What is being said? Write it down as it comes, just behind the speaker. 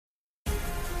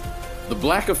The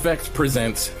Black Effect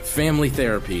presents Family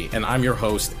Therapy, and I'm your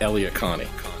host, Elliot Connie.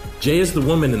 Jay is the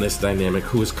woman in this dynamic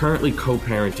who is currently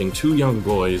co-parenting 2 young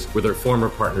boys with her former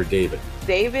partner, David.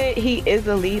 David, he is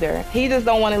a leader. He just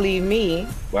don't want to leave me.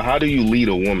 But how do you lead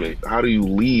a woman? How do you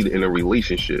lead in a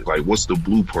relationship? Like, what's the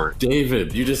blueprint?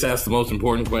 David, you just asked the most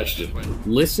important question.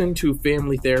 Listen to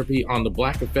Family Therapy on the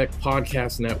Black Effect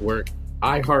Podcast Network,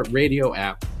 iHeartRadio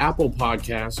app, Apple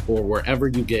Podcasts, or wherever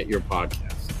you get your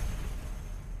podcasts.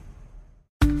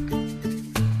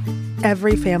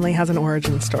 Every family has an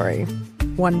origin story,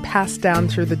 one passed down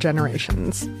through the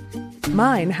generations.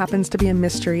 Mine happens to be a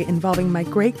mystery involving my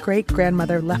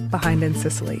great-great-grandmother left behind in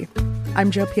Sicily.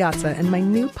 I'm Jo Piazza, and my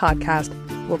new podcast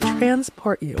will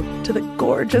transport you to the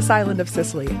gorgeous island of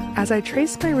Sicily as I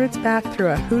trace my roots back through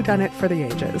a whodunit for the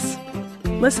ages.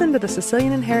 Listen to The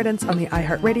Sicilian Inheritance on the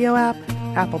iHeartRadio app,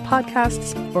 Apple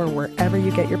Podcasts, or wherever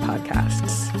you get your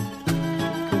podcasts.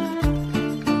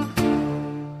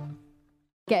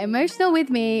 Get emotional with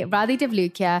me, Radhi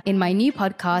Devlukia, in my new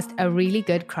podcast, A Really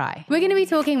Good Cry. We're going to be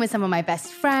talking with some of my best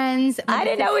friends. I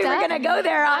didn't know we were going to go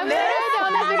there on this.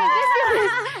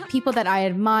 People that I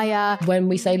admire. When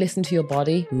we say listen to your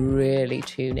body, really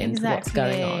tune into what's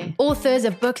going on. Authors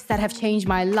of books that have changed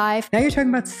my life. Now you're talking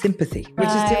about sympathy, which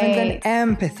is different than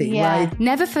empathy, right?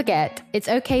 Never forget, it's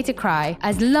okay to cry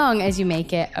as long as you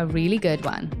make it a really good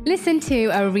one. Listen to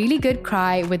A Really Good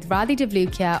Cry with Radhi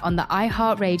Devlukia on the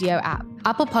iHeartRadio app,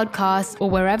 Apple Podcasts, or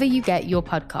wherever you get your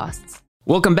podcasts.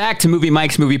 Welcome back to Movie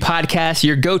Mike's Movie Podcast,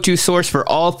 your go-to source for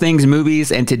all things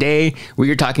movies. And today we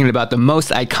are talking about the most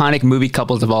iconic movie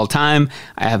couples of all time.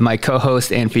 I have my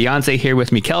co-host and fiance here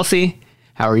with me, Kelsey.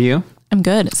 How are you? I'm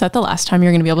good. Is that the last time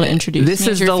you're going to be able to introduce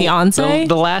me as your fiance?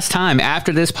 The last time.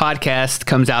 After this podcast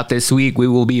comes out this week, we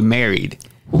will be married.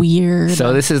 Weird.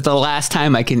 So this is the last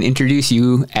time I can introduce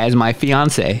you as my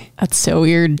fiance. That's so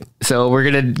weird. So we're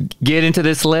going to get into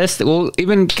this list.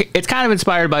 It's kind of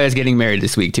inspired by us getting married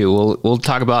this week too. We'll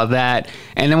talk about that.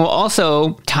 And then we'll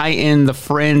also tie in the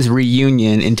Friends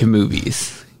reunion into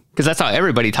movies, because that's how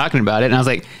everybody talking about it. And I was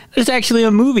like, there's actually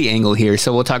a movie angle here.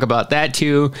 So we'll talk about that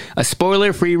too. A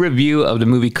spoiler-free review of the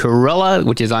movie Cruella,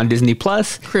 which is on Disney+.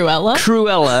 Cruella?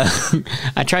 Cruella.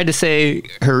 I tried to say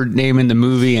her name in the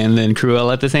movie and then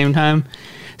Cruella at the same time.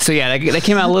 So yeah, that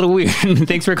came out a little weird.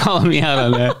 Thanks for calling me out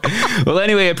on that. Well,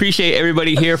 anyway, appreciate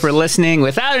everybody here for listening.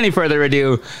 Without any further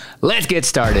ado, let's get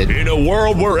started. In a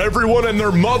world where everyone and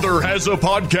their mother has a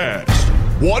podcast,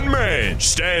 one man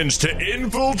stands to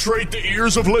infiltrate the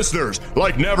ears of listeners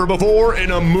like never before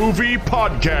in a movie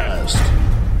podcast.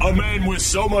 A man with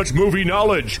so much movie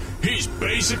knowledge, he's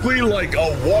basically like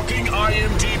a walking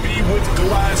IMDb with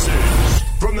glasses.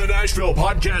 From the Nashville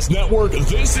Podcast Network,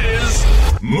 this is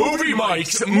Movie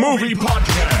Mike's Movie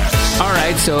Podcast. All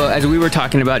right, so as we were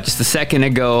talking about just a second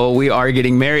ago, we are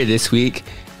getting married this week,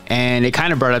 and it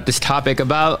kind of brought up this topic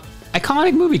about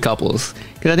iconic movie couples,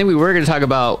 because I think we were going to talk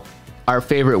about our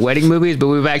favorite wedding movies, but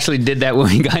we've actually did that when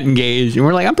we got engaged, and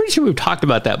we're like, I'm pretty sure we've talked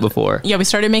about that before. Yeah, we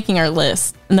started making our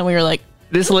list, and then we were like,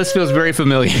 this list feels very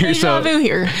familiar.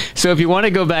 So if you want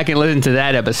to go back and listen to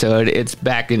that episode, it's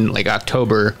back in like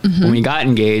October when we got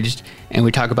engaged, and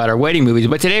we talk about our wedding movies.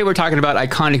 But today we're talking about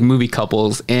iconic movie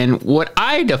couples, and what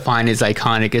I define as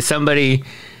iconic is somebody,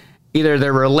 either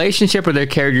their relationship or their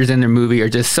characters in their movie are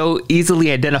just so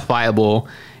easily identifiable,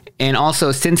 and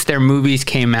also since their movies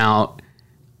came out,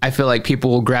 I feel like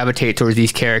people will gravitate towards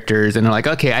these characters and they're like,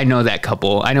 okay, I know that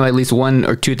couple. I know at least 1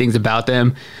 or 2 things about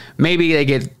them. Maybe they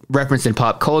get referenced in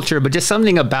pop culture, but just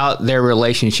something about their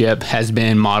relationship has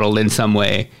been modeled in some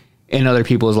way in other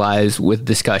people's lives with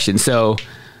discussion. So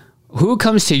who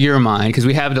comes to your mind? Because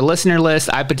we have the listener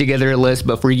list. I put together a list,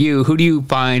 but for you, who do you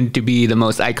find to be the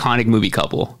most iconic movie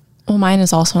couple? Well, mine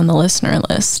is also on the listener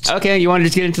list. Okay, you want to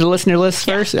just get into the listener list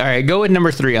first? All right, go with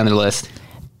number 3 on the list.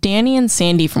 Danny and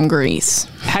Sandy from Grease.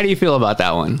 How do you feel about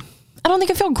that one? I don't think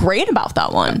I feel great about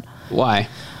that one. Why?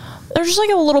 They're just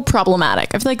like a little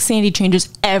problematic. I feel like Sandy changes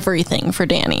everything for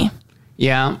Danny.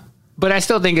 Yeah, but I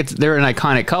still think they're an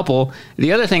iconic couple.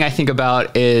 The other thing I think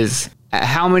about is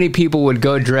how many people would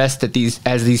go dressed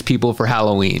as these people for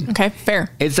Halloween. Okay, fair.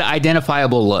 It's an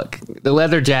identifiable look. The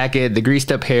leather jacket, the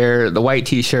greased up hair, the white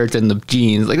t-shirts, and the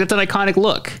jeans. Like, that's an iconic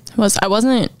look. I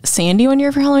wasn't Sandy one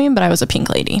year for Halloween, but I was a pink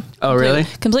lady. Oh, really?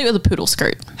 Complete with a poodle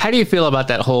skirt. How do you feel about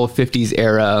that whole 50s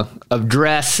era of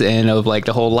dress and of like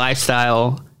the whole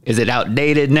lifestyle? Is it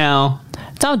outdated now?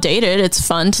 It's outdated. It's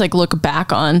fun to like look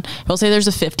back on. I will say there's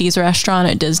a 50s restaurant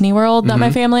at Disney World that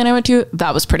my family and I went to.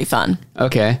 That was pretty fun.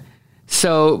 Okay.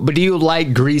 So, but do you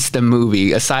like Grease the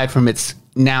movie, aside from its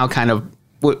now kind of,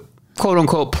 quote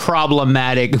unquote,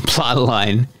 problematic plot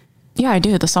line? Yeah, I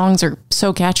do. The songs are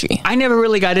so catchy. I never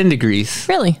really got into Grease.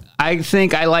 Really? I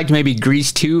think I liked maybe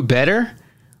Grease 2 better,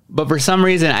 but for some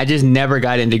reason I just never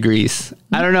got into Grease.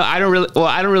 I don't know. I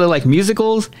don't really like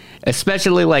musicals,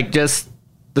 especially like just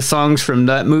the songs from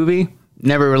that movie.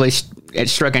 Never really it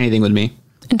struck anything with me.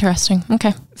 Interesting.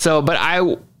 Okay. So, but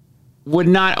I would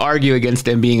not argue against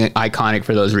them being iconic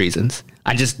for those reasons.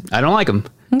 I don't like them.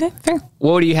 Okay, fair.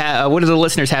 What do you have? What do the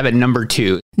listeners have at number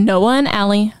 2? Noah and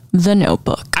Allie, The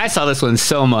Notebook. I saw this one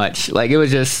so much. Like, it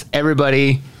was just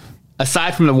everybody,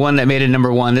 aside from the one that made it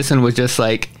number 1, this one was just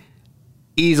like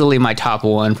easily my top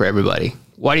 1 for everybody.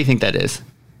 Why do you think that is?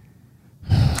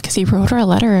 Because he wrote her a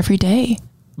letter every day.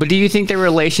 But do you think their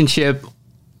relationship,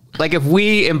 like if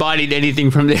we embodied anything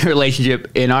from their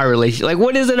relationship in our relationship, like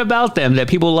what is it about them that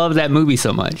people love that movie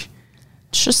so much?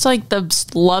 It's just like the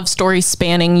love story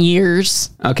spanning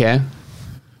years. Okay.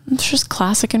 It's just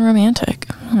classic and romantic.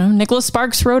 I don't know. Nicholas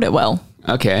Sparks wrote it well.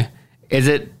 Okay. Is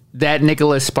it that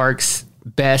Nicholas Sparks'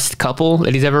 best couple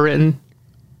that he's ever written?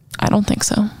 I don't think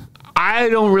so. I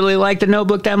don't really like The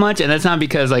Notebook that much, and that's not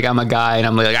because like I'm a guy and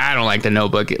I'm like I don't like The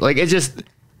Notebook. Like it's just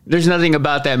there's nothing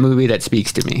about that movie that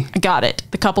speaks to me. I got it.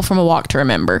 The couple from A Walk to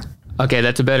Remember. Okay,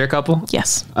 that's a better couple?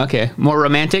 Yes. Okay. More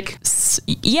romantic?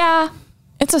 Yeah.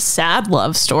 It's a sad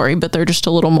love story, but they're just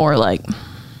a little more like,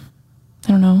 I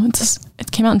don't know.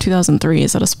 It came out in 2003.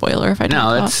 Is that a spoiler if I don't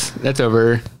know? No, that's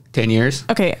over 10 years.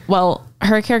 Okay. Well,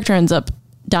 her character ends up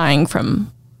dying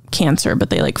from cancer, but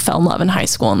they like fell in love in high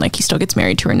school and like he still gets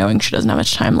married to her knowing she doesn't have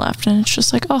much time left. And it's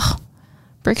just like, oh,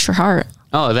 breaks your heart.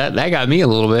 Oh, that got me a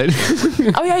little bit.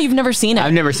 Oh yeah, you've never seen it.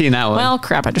 I've never seen that one. Well,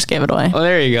 crap, I just gave it away. Oh,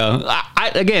 there you go.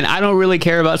 Again, I don't really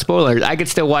care about spoilers. I could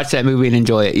still watch that movie and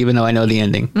enjoy it, even though I know the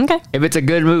ending. Okay. If it's a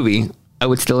good movie, I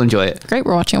would still enjoy it. Great,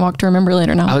 we're watching Walk to Remember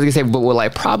later now. I was going to say, but will I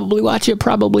probably watch it?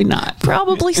 Probably not.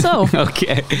 Probably so.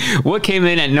 Okay. What came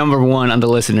in at number 1 on the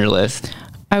listener list?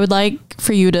 I would like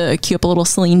for you to cue up a little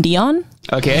Celine Dion.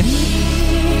 Okay.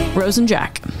 Rose and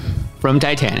Jack. From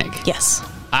Titanic. Yes.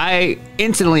 I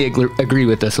instantly agree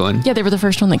with this one. Yeah, they were the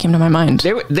first one that came to my mind.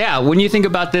 Yeah, when you think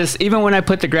about this, even when I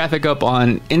put the graphic up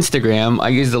on Instagram, I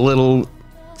used a little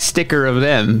sticker of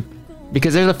them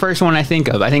because they're the first one I think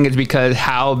of. I think it's because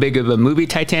how big of a movie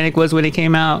Titanic was when it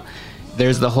came out.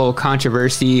 There's the whole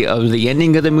controversy of the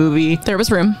ending of the movie. There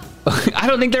was room. I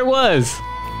don't think there was.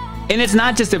 And it's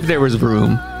not just if there was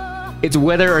room. It's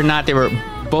whether or not they were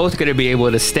both going to be able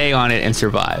to stay on it and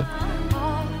survive.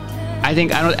 I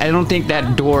don't think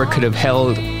that door could have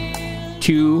held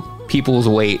 2 people's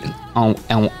weight on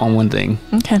one thing.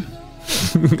 Okay.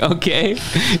 Okay.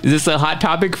 Is this a hot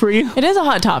topic for you? It is a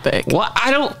hot topic.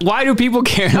 Why do people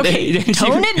care? Okay,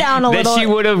 tone it down a little. That she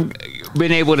would have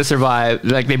been able to survive,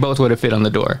 like they both would have fit on the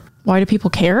door. Why do people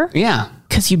care? Yeah.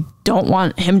 Because you don't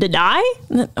want him to die?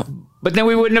 But then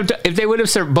we wouldn't have, if they would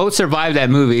have both survived that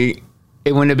movie,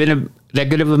 it wouldn't have been that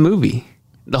good of a movie.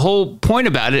 The whole point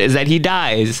about it is that he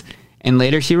dies and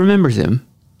later she remembers him.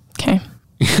 Okay.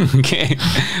 Okay.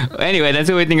 Anyway, that's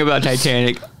what we think about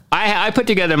Titanic. I put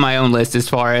together my own list as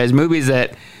far as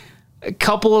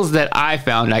couples that I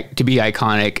found to be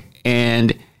iconic,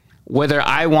 and whether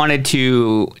I wanted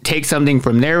to take something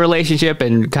from their relationship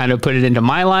and kind of put it into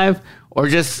my life, or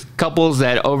just couples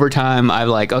that over time I've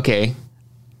like, okay,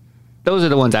 those are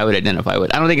the ones I would identify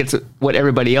with. I don't think it's what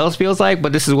everybody else feels like,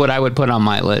 but this is what I would put on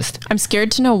my list. I'm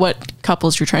scared to know what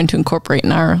couples you're trying to incorporate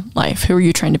in our life. Who are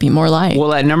you trying to be more like?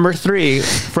 Well, at number 3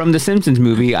 from the Simpsons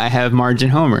movie, I have Marge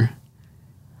and Homer.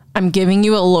 I'm giving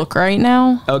you a look right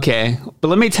now. Okay, but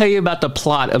let me tell you about the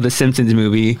plot of the Simpsons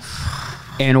movie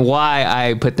and why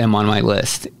I put them on my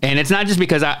list. And it's not just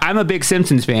because I'm a big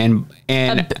Simpsons fan,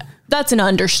 and that's an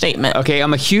understatement. Okay,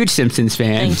 I'm a huge Simpsons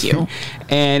fan. Thank you.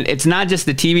 And it's not just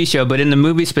the TV show, but in the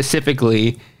movie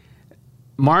specifically,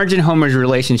 Marge and Homer's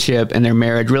relationship and their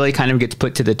marriage really kind of gets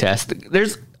put to the test.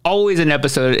 There's always an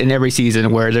episode in every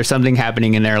season where there's something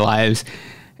happening in their lives.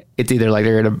 It's either like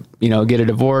they're gonna, get a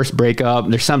divorce, break up.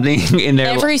 There's something in there.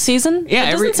 Every season? Yeah.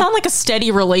 It doesn't sound like a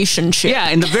steady relationship. Yeah,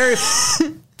 in the very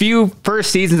few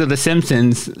first seasons of The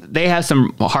Simpsons, they have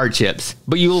some hardships,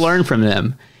 but you learn from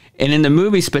them. And in the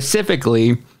movie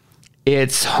specifically,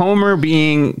 it's Homer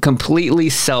being completely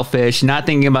selfish, not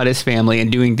thinking about his family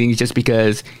and doing things just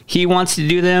because he wants to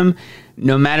do them,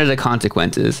 no matter the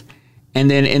consequences. And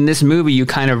then in this movie, you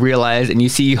kind of realize and you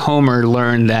see Homer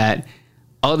learn that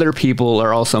other people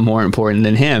are also more important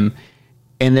than him.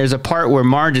 And there's a part where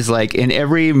Marge is like, in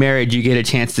every marriage, you get a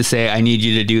chance to say, I need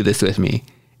you to do this with me.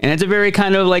 And it's a very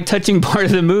kind of like touching part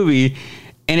of the movie.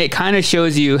 And it kind of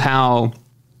shows you how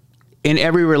in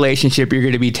every relationship you're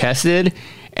going to be tested,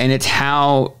 and it's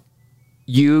how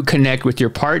you connect with your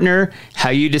partner, how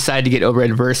you decide to get over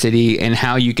adversity, and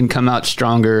how you can come out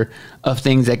stronger of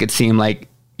things that could seem like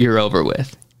you're over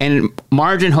with. And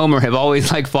Marge and Homer have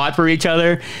always like fought for each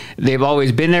other. They've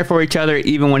always been there for each other,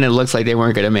 even when it looks like they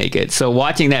weren't going to make it. So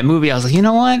watching that movie, I was like, you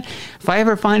know what? If I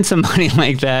ever find somebody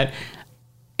like that,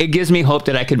 it gives me hope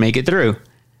that I could make it through.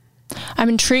 I'm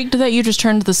intrigued that you just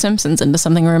turned The Simpsons into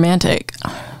something romantic.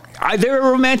 They're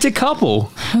a romantic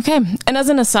couple. Okay. And as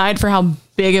an aside for how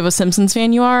big of a Simpsons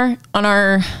fan you are, on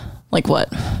our, like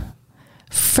what?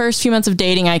 First few months of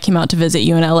dating, I came out to visit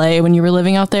you in LA when you were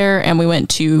living out there, and we went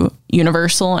to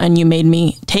Universal, and you made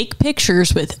me take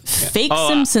pictures with fake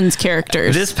Simpsons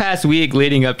characters. This past week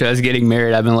leading up to us getting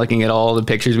married, I've been looking at all the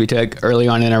pictures we took early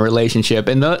on in our relationship,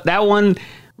 and that one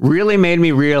really made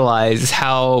me realize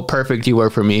how perfect you were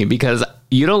for me, because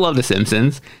you don't love The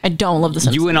Simpsons. I don't love The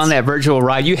Simpsons. You went on that virtual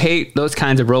ride. You hate those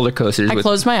kinds of roller coasters. I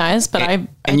closed my eyes, but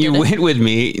and you went with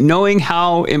me, knowing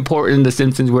how important The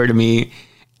Simpsons were to me,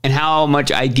 and how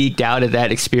much I geeked out at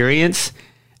that experience.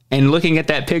 And looking at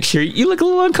that picture, you look a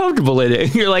little uncomfortable in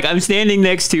it. You're like, I'm standing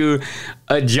next to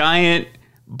a giant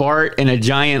Bart and a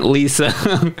giant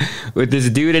Lisa with this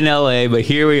dude in LA, but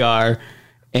here we are.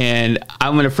 And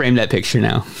I'm going to frame that picture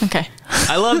now. Okay.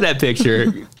 I love that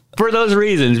picture for those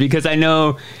reasons, because I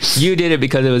know you did it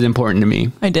because it was important to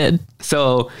me. I did.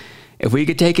 So if we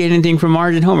could take anything from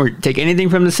Marge and Homer, take anything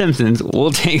from The Simpsons,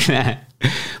 we'll take that.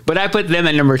 But I put them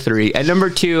at number 3. At number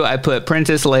 2, I put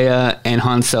Princess Leia and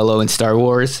Han Solo in Star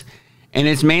Wars. And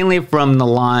it's mainly from the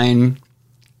line,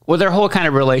 well, their whole kind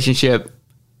of relationship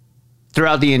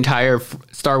throughout the entire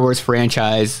Star Wars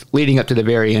franchise leading up to the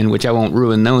very end, which I won't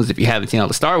ruin those if you haven't seen all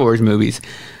the Star Wars movies.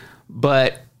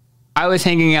 But I was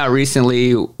hanging out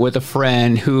recently with a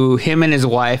friend who, him and his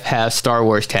wife have Star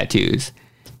Wars tattoos.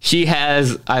 She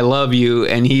has I love you,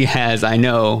 and he has I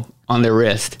know on their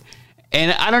wrist.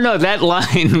 And I don't know, that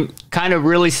line kind of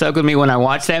really stuck with me when I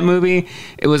watched that movie.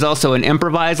 It was also an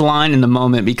improvised line in the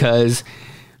moment, because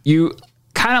you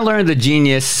kind of learn the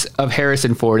genius of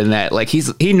Harrison Ford in that. Like,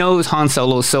 he knows Han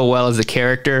Solo so well as a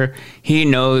character. He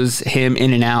knows him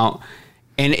in and out.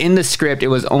 And in the script, it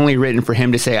was only written for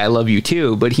him to say, I love you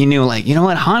too. But he knew, like, you know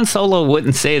what? Han Solo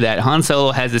wouldn't say that. Han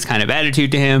Solo has this kind of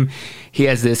attitude to him. He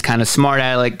has this kind of smart,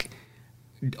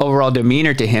 overall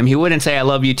demeanor to him. He wouldn't say I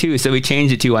love you too, so he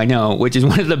changed it to I know, which is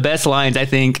one of the best lines, I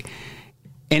think,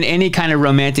 in any kind of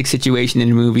romantic situation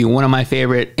in a movie. One of my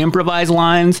favorite improvised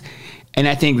lines, and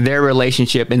I think their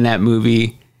relationship in that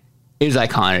movie is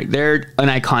iconic. They're an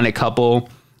iconic couple,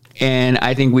 and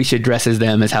I think we should dress as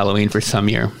them as Halloween for some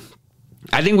year.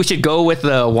 I think we should go with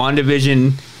the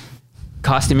WandaVision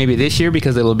costume maybe this year,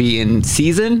 because it'll be in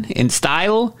season, in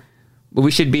style, but we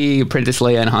should be Princess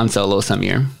Leia and Han Solo some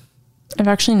year. I've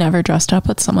actually never dressed up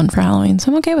with someone for Halloween,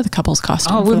 so I'm okay with a couple's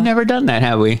costume. Oh, we've never done that,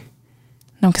 have we?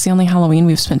 No, because the only Halloween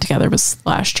we've spent together was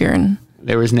last year, and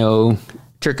there was no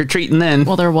trick-or-treating then.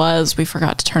 Well, there was. We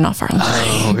forgot to turn off our light.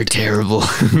 Oh, we're terrible.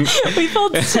 We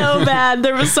felt so bad.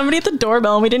 There was somebody at the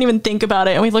doorbell, and we didn't even think about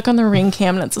it. And we look on the Ring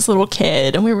cam, and it's this little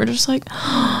kid, and we were just like,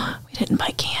 oh, we didn't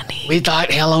buy candy. We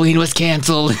thought Halloween was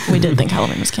canceled. We did think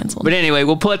Halloween was canceled. But anyway,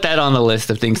 we'll put that on the list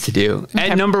of things to do. Okay.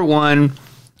 At number 1,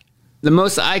 the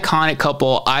most iconic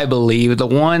couple, I believe, the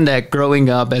one that growing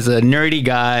up as a nerdy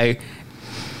guy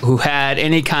who had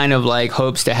any kind of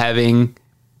hopes to having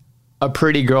a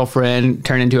pretty girlfriend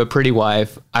turn into a pretty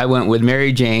wife, I went with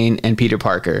Mary Jane and Peter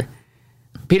Parker.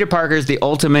 Peter Parker is the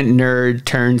ultimate nerd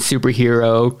turned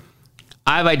superhero.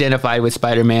 I've identified with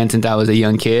Spider-Man since I was a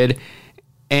young kid,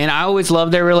 and I always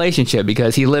loved their relationship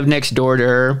because he lived next door to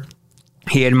her.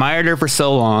 He admired her for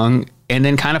so long, and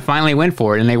then kind of finally went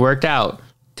for it, and they worked out.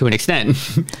 To an extent.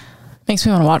 Makes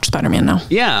me want to watch Spider-Man now.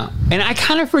 Yeah. And I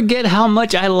kind of forget how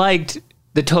much I liked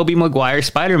the Tobey Maguire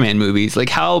Spider-Man movies.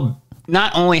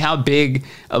 Not only how big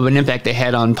of an impact they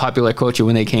had on popular culture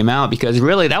when they came out, because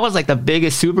really that was the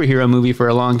biggest superhero movie for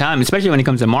a long time, especially when it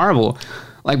comes to Marvel.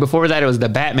 Before that, it was the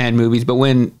Batman movies. But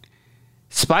when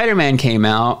Spider-Man came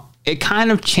out, it kind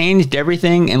of changed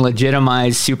everything and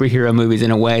legitimized superhero movies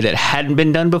in a way that hadn't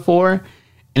been done before.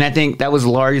 And I think that was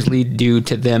largely due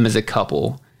to them as a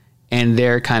couple and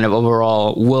their kind of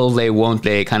overall will they, won't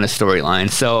they kind of storyline.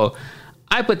 So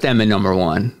I put them in number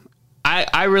 1.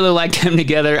 I really liked them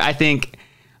together. I think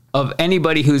of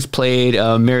anybody who's played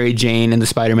Mary Jane in the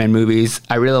Spider-Man movies,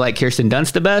 I really like Kirsten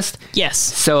Dunst the best. Yes.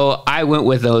 So I went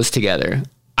with those together.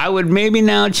 I would maybe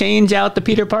now change out the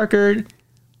Peter Parker,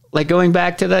 going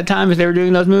back to that time if they were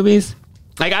doing those movies.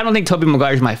 I don't think Tobey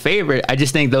Maguire is my favorite. I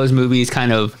just think those movies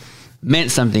kind of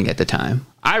meant something at the time.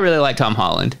 I really like Tom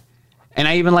Holland. And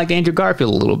I even liked Andrew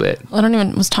Garfield a little bit.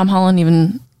 Was Tom Holland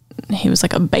even he was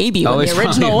like a baby when the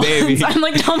original ones. I'm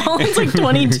like, Tom Holland's like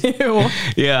 22.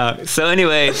 Yeah. So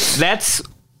anyway, that's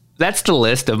the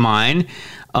list of mine.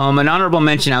 An honorable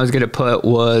mention I was going to put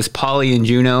was Polly and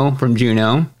Juno from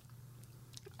Juno.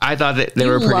 I thought that they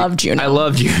were pretty... love Juno. I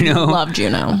love Juno. Love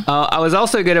Juno. I was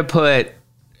also going to put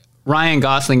Ryan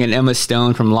Gosling and Emma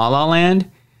Stone from La La Land,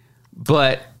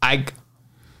 but I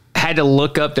had to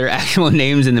look up their actual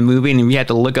names in the movie, and if you have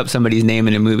to look up somebody's name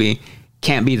in a movie,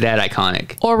 can't be that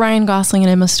iconic. Or Ryan Gosling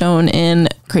and Emma Stone in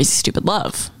Crazy Stupid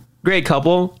Love. Great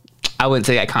couple. I wouldn't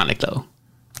say iconic, though.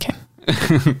 Okay.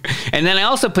 And then I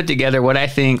also put together what I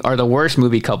think are the worst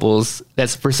movie couples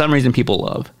that for some reason people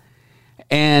love.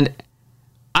 And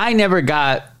I never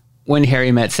got When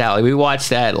Harry Met Sally. We watched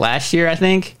that last year, I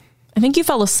think. I think you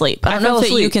fell asleep. I don't know if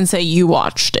you can say you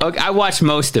watched it. Okay, I watched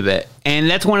most of it. And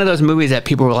that's one of those movies that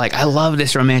people were like, I love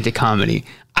this romantic comedy.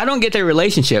 I don't get their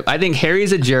relationship. I think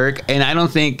Harry's a jerk, and I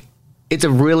don't think it's a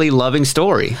really loving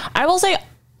story. I will say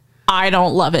I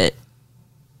don't love it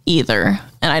either.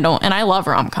 And I love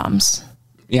rom-coms.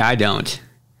 Yeah, I don't.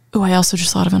 Oh, I also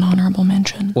just thought of an honorable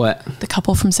mention. What? The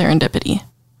couple from Serendipity.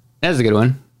 That's a good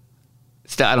one.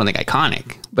 Still, I don't think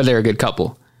iconic, but they're a good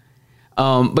couple.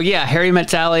 But yeah, Harry Met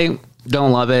Sally,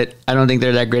 don't love it. I don't think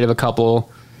they're that great of a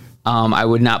couple. I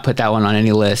would not put that one on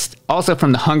any list. Also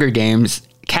from the Hunger Games,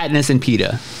 Katniss and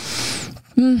Peeta.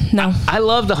 No. I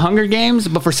love the Hunger Games,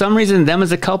 but for some reason, them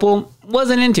as a couple,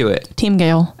 wasn't into it. Team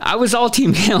Gale. I was all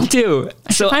Team Gale too.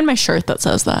 I should find my shirt that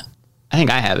says that. I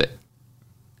think I have it.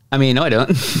 I mean, no, I don't.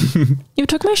 You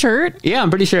took my shirt? Yeah, I'm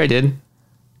pretty sure I did.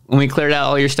 When we cleared out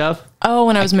all your stuff. Oh,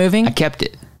 when I was moving? I kept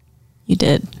it. You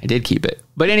did. I did keep it.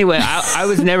 But anyway, I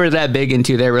was never that big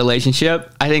into their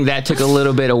relationship. I think that took a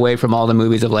little bit away from all the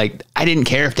movies of like, I didn't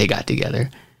care if they got together.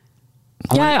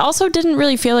 I also didn't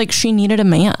really feel like she needed a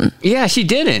man. Yeah, she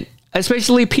didn't.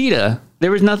 Especially Peeta.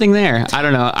 There was nothing there. I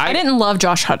don't know. I didn't love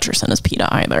Josh Hutcherson as Peeta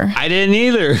either. I didn't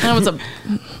either. That was a...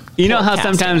 You know how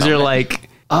sometimes they're like,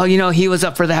 oh, he was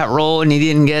up for that role and he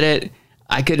didn't get it.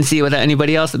 I couldn't see it without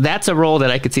anybody else. That's a role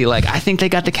that I could see. Like, I think they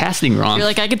got the casting wrong. You're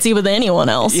like, I could see with anyone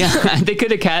else. Yeah, they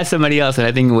could have cast somebody else, and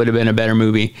I think it would have been a better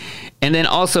movie. And then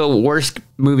also, worst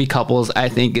movie couples, I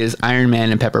think, is Iron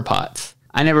Man and Pepper Potts.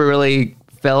 I never really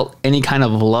felt any kind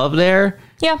of love there.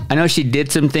 Yeah. I know she did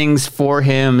some things for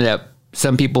him that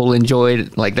some people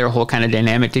enjoyed, like their whole kind of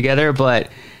dynamic together, but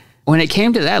when it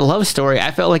came to that love story,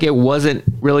 I felt like it wasn't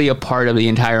really a part of the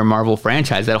entire Marvel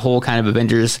franchise. That whole kind of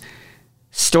Avengers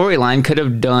storyline could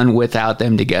have done without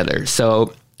them together.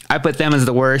 So I put them as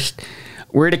the worst.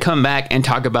 We're to come back and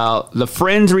talk about the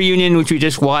Friends reunion, which we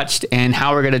just watched, and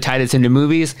how we're going to tie this into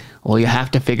movies. Well, you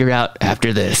have to figure out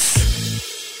after this.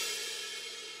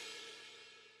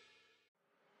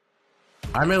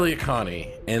 I'm Elliot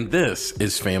Connie, and this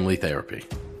is Family Therapy.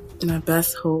 My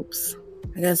best hopes,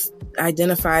 I guess,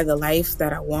 identify the life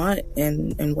that I want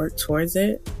and work towards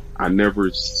it. I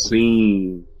never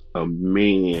seen a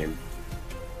man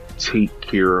take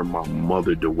care of my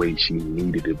mother the way she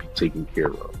needed to be taken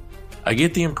care of. I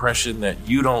get the impression that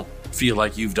you don't feel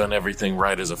like you've done everything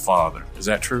right as a father. Is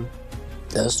that true?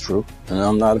 That's true, and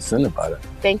I'm not offended by that.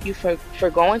 Thank you for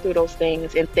going through those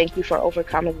things, and thank you for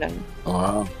overcoming them.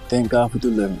 Wow. Thank God for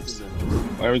deliverance.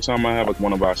 Every time I have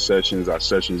one of our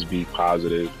sessions be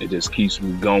positive. It just keeps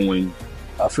me going.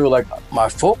 I feel like my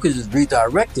focus is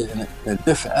redirected in a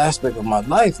different aspect of my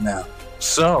life now.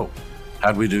 So,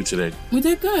 how'd we do today? We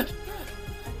did good.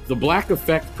 The Black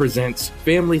Effect presents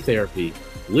Family Therapy.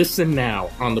 Listen now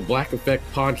on the Black Effect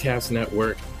Podcast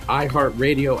Network,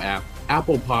 iHeartRadio app,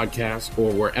 Apple Podcasts,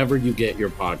 or wherever you get your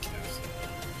podcasts.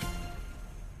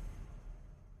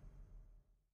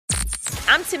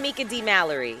 I'm Tamika D.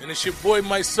 Mallory. And it's your boy,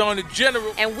 my son, the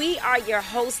General. And we are your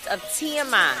hosts of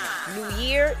TMI. New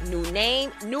year, new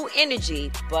name, new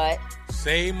energy, but...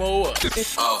 same old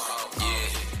us. Oh,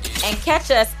 yeah. And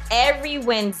catch us every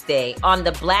Wednesday on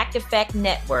the Black Effect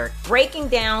Network, breaking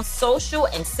down social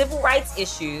and civil rights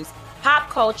issues, pop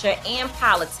culture, and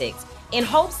politics, in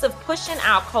hopes of pushing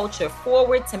our culture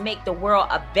forward to make the world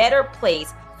a better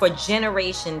place for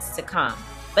generations to come.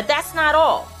 But that's not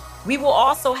all. We will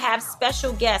also have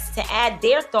special guests to add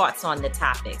their thoughts on the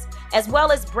topics, as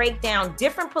well as break down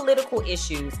different political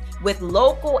issues with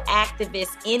local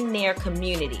activists in their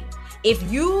community. If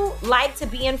you like to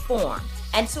be informed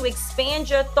and to expand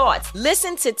your thoughts,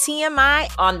 listen to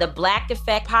TMI on the Black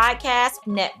Effect Podcast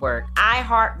Network,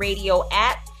 iHeartRadio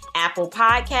app, Apple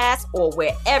Podcasts, or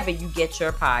wherever you get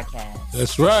your podcasts.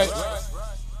 That's right.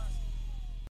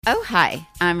 Oh, hi,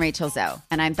 I'm Rachel Zoe,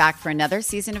 and I'm back for another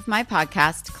season of my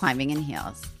podcast, Climbing in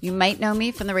Heels. You might know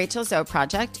me from the Rachel Zoe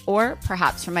Project, or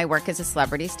perhaps from my work as a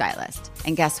celebrity stylist.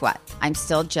 And guess what? I'm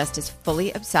still just as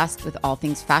fully obsessed with all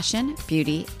things fashion,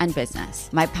 beauty, and business.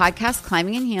 My podcast,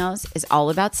 Climbing in Heels, is all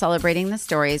about celebrating the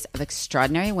stories of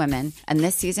extraordinary women, and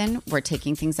this season, we're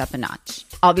taking things up a notch.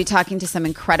 I'll be talking to some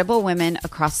incredible women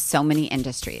across so many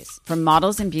industries, from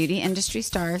models and beauty industry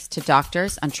stars to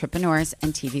doctors, entrepreneurs,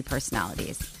 and TV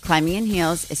personalities. Climbing in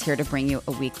Heels is here to bring you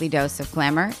a weekly dose of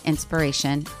glamour,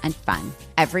 inspiration, and fun.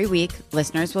 Every week,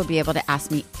 listeners will be able to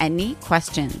ask me any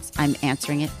questions. I'm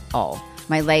answering it all.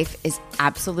 My life is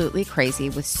absolutely crazy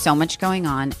with so much going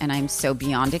on, and I'm so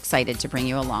beyond excited to bring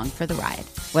you along for the ride.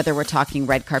 Whether we're talking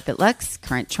red carpet looks,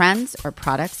 current trends, or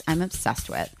products I'm obsessed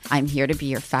with, I'm here to be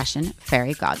your fashion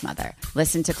fairy godmother.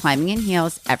 Listen to Climbing in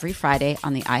Heels every Friday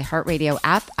on the iHeartRadio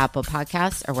app, Apple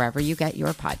Podcasts, or wherever you get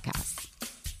your podcasts.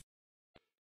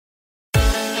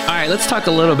 All right, let's talk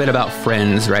a little bit about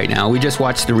Friends right now. We just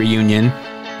watched the reunion,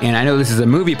 and I know this is a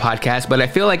movie podcast, but I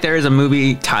feel like there is a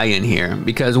movie tie-in here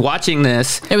because watching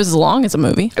this... It was as long as a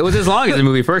movie. It was as long as a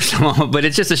movie, first of all, but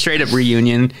it's just a straight-up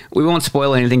reunion. We won't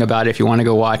spoil anything about it if you want to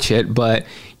go watch it, but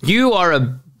you are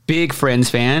a big Friends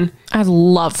fan. I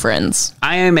love Friends.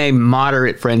 I am a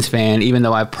moderate Friends fan, even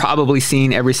though I've probably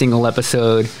seen every single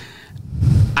episode.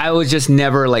 I was just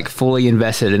never like fully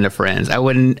invested into Friends. I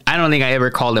don't think I ever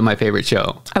called it my favorite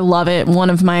show. I love it. One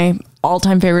of my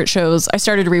all-time favorite shows. I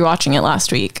started rewatching it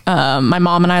last week. My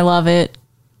mom and I love it.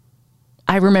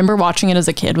 I remember watching it as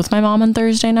a kid with my mom on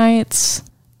Thursday nights.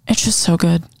 It's just so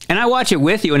good. And I watch it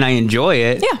with you and I enjoy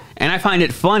it. Yeah. And I find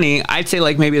it funny. I'd say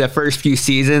like maybe the first few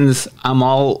seasons I'm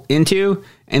all into.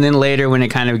 And then later when it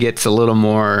kind of gets a little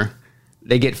more,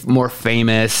 they get more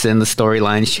famous and the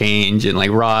storylines change and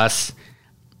like Ross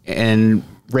and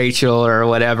Rachel or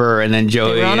whatever, and then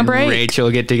Joey and Rachel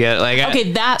get together. Like,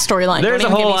 okay, that storyline. There's a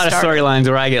whole lot of storylines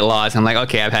where I get lost. I'm like,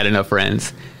 okay, I've had enough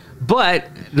Friends. But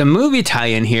the movie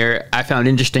tie-in here I found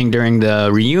interesting during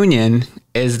the reunion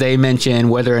is they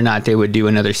mentioned whether or not they would do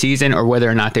another season or whether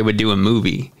or not they would do a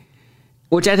movie,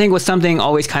 which I think was something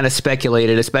always kind of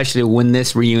speculated, especially when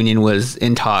this reunion was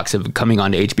in talks of coming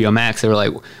on to HBO Max. They were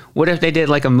like, what if they did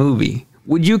like a movie?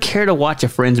 Would you care to watch a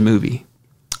Friends movie?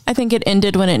 I think it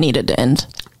ended when it needed to end.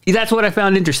 That's what I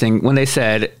found interesting when they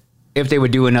said if they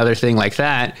would do another thing like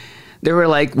that. They were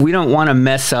like, we don't want to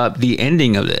mess up the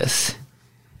ending of this.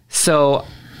 So,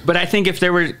 but I think if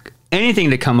there were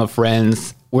anything to come of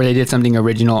Friends where they did something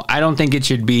original, I don't think it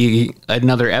should be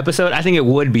another episode. I think it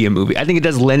would be a movie. I think it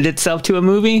does lend itself to a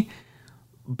movie,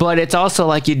 but it's also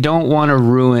like you don't want to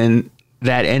ruin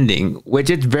that ending, which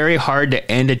it's very hard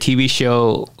to end a TV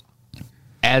show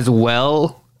as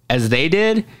well as they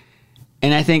did.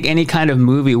 And I think any kind of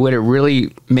movie, would it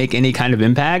really make any kind of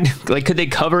impact? Like, could they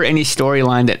cover any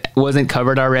storyline that wasn't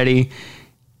covered already?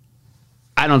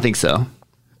 I don't think so.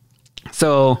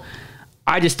 So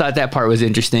I just thought that part was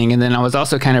interesting. And then I was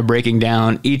also kind of breaking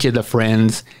down each of the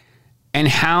Friends and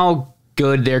how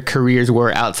good their careers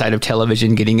were outside of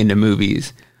television getting into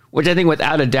movies, which I think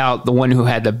without a doubt, the one who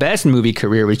had the best movie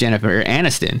career was Jennifer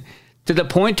Aniston. To the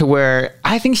point to where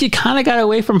I think she kind of got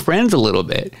away from Friends a little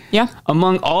bit. Yeah.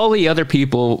 Among all the other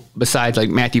people besides like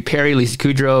Matthew Perry, Lisa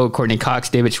Kudrow, Courtney Cox,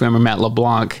 David Schwimmer, Matt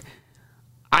LeBlanc,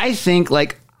 I think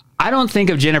like, I don't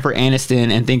think of Jennifer Aniston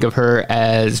and think of her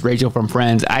as Rachel from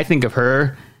Friends. I think of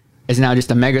her as now just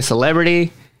a mega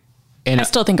celebrity. And I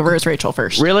still think of her as Rachel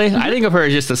first. Really? Mm-hmm. I think of her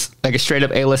as just like a straight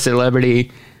up A-list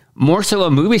celebrity, more so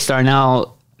a movie star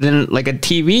now than like a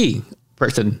TV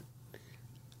person.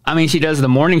 I mean, she does the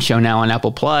morning show now on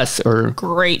Apple Plus, or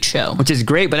great show, which is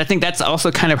great. But I think that's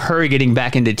also kind of her getting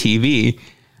back into TV.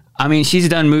 I mean, she's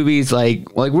done movies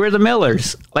like We're the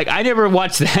Millers. Like, I never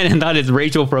watched that and thought it's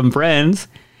Rachel from Friends.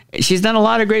 She's done a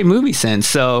lot of great movies since.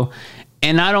 So,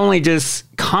 and not only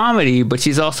just comedy, but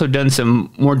she's also done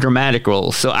some more dramatic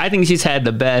roles. So I think she's had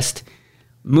the best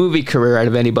movie career out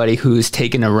of anybody who's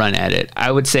taken a run at it.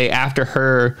 I would say after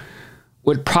her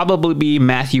would probably be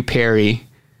Matthew Perry,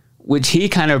 which he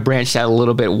kind of branched out a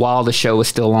little bit while the show was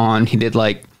still on. He did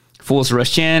like Fools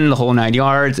Rush In, The Whole 9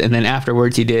 Yards, and then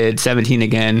afterwards he did 17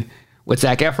 Again with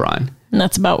Zac Efron. And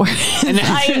that's about where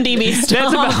IMDb stops.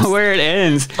 That's about where it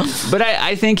ends. But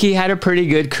I think he had a pretty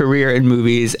good career in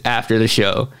movies after the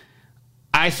show.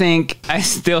 I think I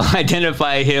still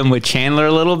identify him with Chandler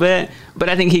a little bit, but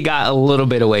I think he got a little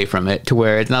bit away from it to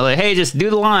where it's not like, hey, just do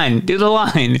the line.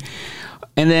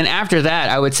 And then after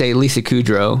that, I would say Lisa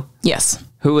Kudrow. Yes.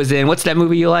 Who was in, what's that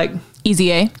movie you like?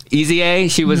 Easy A. Easy A.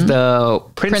 She was the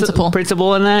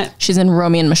principal in that. She's in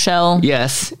Romy and Michelle.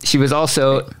 Yes. She was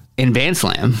also in Band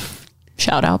Slam.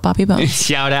 Shout out Bobby Bones.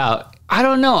 Shout out. I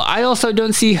don't know. I also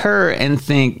don't see her and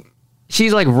think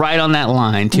She's like right on that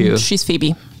line too. She's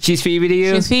Phoebe. She's Phoebe to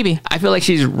you? She's Phoebe. I feel like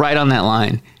she's right on that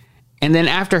line. And then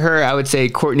after her, I would say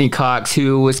Courtney Cox,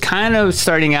 who was kind of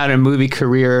starting out a movie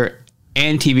career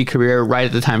and TV career right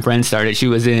at the time Friends started. She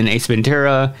was in Ace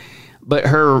Ventura, but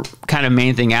her kind of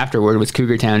main thing afterward was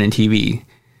Cougar Town and TV.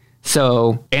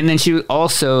 So, and then she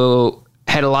also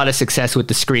had a lot of success with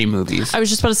the Scream movies. I was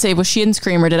just about to say, was she in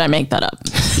Scream or did I make that up?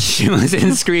 She was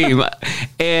in Scream.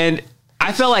 And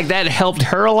I felt like that helped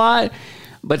her a lot.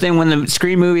 But then when the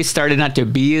Scream movies started not to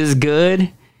be as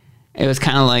good, it was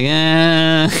kind of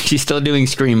like, she's still doing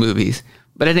Scream movies.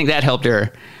 But I think that helped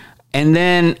her. And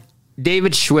then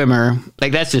David Schwimmer,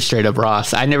 like that's just straight up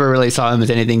Ross. I never really saw him as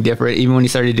anything different. Even when he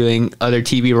started doing other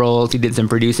TV roles, he did some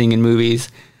producing in movies.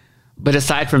 But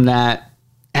aside from that,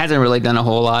 hasn't really done a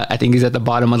whole lot. I think he's at the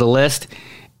bottom of the list.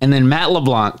 And then Matt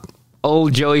LeBlanc,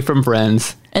 old Joey from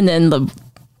Friends. And then the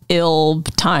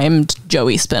ill-timed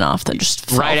Joey spinoff that just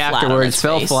fell right flat afterwards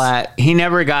fell flat. He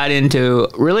never got into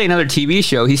really another TV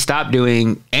show. He stopped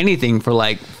doing anything for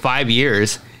like 5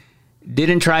 years.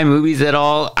 Didn't try movies at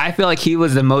all. I feel like he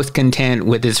was the most content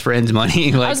with his Friends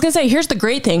money. I was gonna say, here's the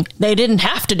great thing: they didn't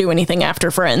have to do anything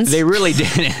after Friends. They really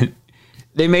didn't.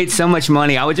 They made so much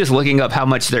money. I was just looking up how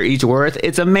much they're each worth.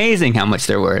 It's amazing how much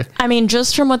they're worth. I mean,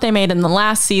 just from what they made in the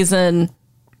last season,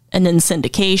 and then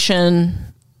syndication.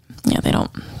 Yeah, they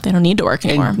don't need to work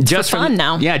anymore. And just for fun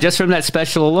now. Yeah, just from that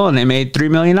special alone, they made $3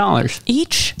 million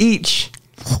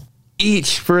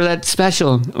each for that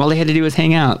special. All they had to do was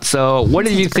hang out. So, what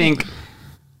did you think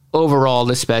overall?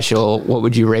 The special, what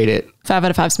would you rate it? 5 out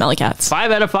of 5 smelly cats.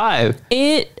 5 out of 5.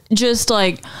 It just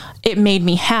it made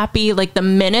me happy. Like the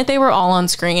minute they were all on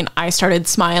screen, I started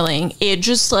smiling. It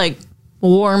just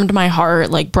warmed my heart.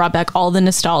 Like brought back all the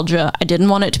nostalgia. I didn't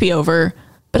want it to be over.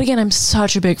 But again, I'm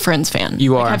such a big Friends fan.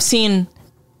 You are. I've seen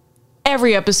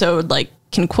every episode,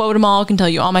 can quote them all, can tell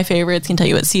you all my favorites, can tell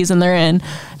you what season they're in.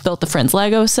 Built the Friends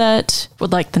Lego set.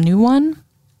 Would like the new one.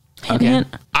 Okay. Hint.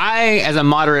 I, as a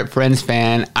moderate Friends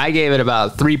fan, I gave it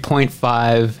about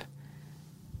 3.5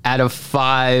 out of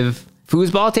 5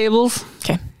 foosball tables.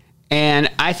 Okay.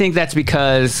 And I think that's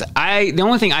because the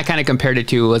only thing I kind of compared it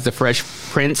to was the Fresh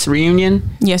Prince reunion.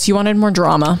 Yes, you wanted more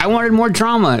drama. I wanted more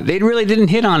drama. They really didn't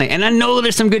hit on it. And I know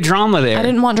there's some good drama there. I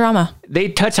didn't want drama. They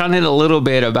touch on it a little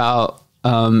bit about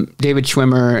David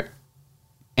Schwimmer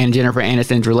and Jennifer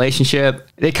Aniston's relationship.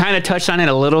 They kind of touched on it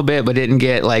a little bit, but didn't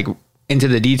get into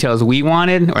the details we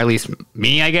wanted, or at least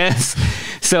me, I guess.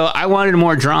 So I wanted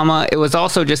more drama. It was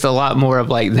also just a lot more of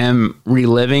them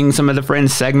reliving some of the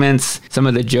Friends segments, some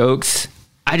of the jokes.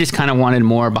 I just kind of wanted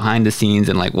more behind the scenes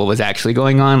and what was actually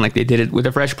going on, like they did it with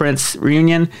the Fresh Prince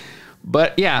reunion.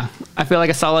 But yeah, I feel like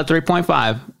a solid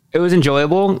 3.5. It was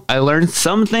enjoyable. I learned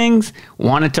some things,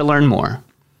 wanted to learn more.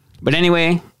 But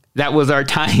anyway, that was our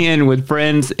tie-in with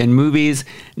Friends and movies.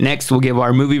 Next, we'll give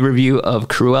our movie review of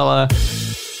Cruella.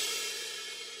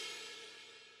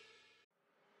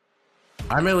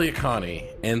 I'm Elliot Connie,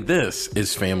 and this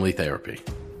is Family Therapy.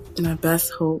 My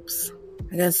best hopes,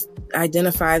 I guess,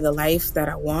 identify the life that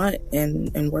I want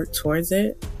and work towards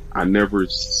it. I never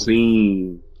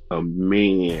seen a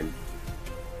man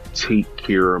take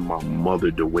care of my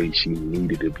mother the way she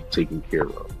needed to be taken care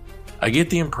of. I get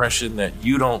the impression that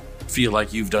you don't feel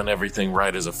like you've done everything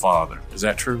right as a father. Is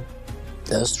that true?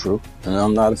 That's true, and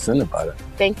I'm not offended by that.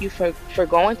 Thank you for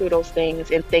going through those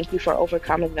things, and thank you for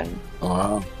overcoming them.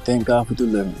 Wow. Thank God for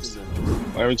deliverance.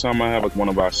 Every time I have one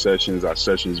of our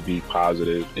sessions be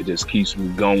positive. It just keeps me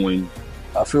going.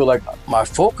 I feel like my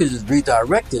focus is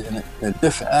redirected in a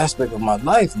different aspect of my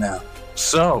life now.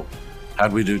 So,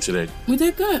 how'd we do today? We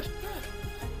did good.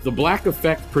 The Black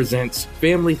Effect presents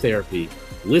Family Therapy.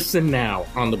 Listen now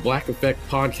on the Black Effect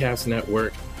Podcast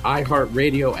Network,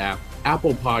 iHeartRadio app,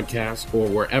 Apple Podcasts, or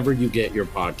wherever you get your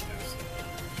podcasts.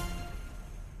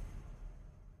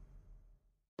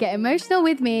 Get emotional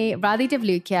with me, Radhi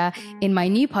Devlukia, in my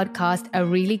new podcast, A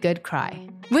Really Good Cry.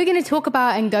 We're going to talk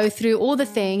about and go through all the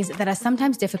things that are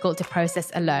sometimes difficult to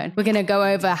process alone. We're going to go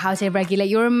over how to regulate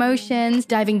your emotions,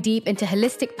 diving deep into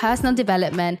holistic personal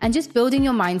development, and just building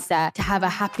your mindset to have a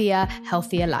happier,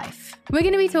 healthier life. We're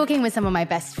going to be talking with some of my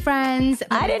best friends.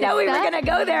 I didn't know we were going to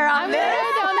go there on this.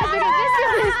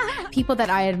 People that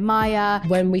I admire.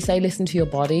 When we say listen to your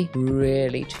body,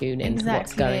 really tune into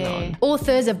what's going on.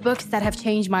 Authors of books that have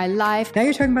changed my life. Now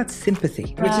you're talking about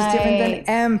sympathy, which is different than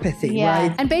empathy,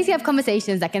 right? And basically have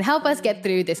conversations that can help us get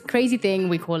through this crazy thing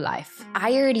we call life.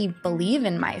 I already believe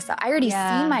in myself. I already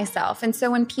see myself. And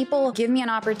so when people give me an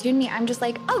opportunity, I'm just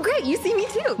like, oh, great, you see me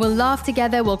too. We'll laugh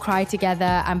together, we'll cry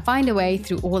together, and find a way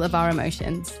through all of our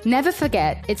emotions. Never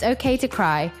forget, it's okay to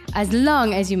cry as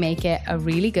long as you make it a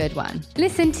really good one.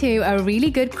 Listen to A Really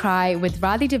Good Cry with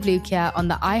Radhi Devlukia on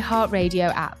the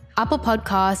iHeartRadio app, Apple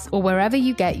Podcasts, or wherever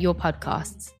you get your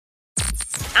podcasts.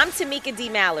 I'm Tamika D.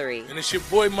 Mallory. And it's your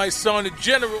boy, my son, the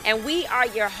General. And we are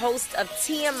your hosts of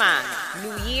TMI.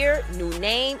 New year, new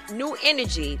name, new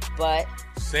energy, but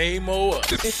same old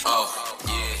us. Oh,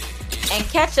 yeah. And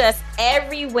catch us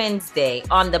every Wednesday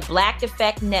on the Black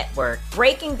Effect Network,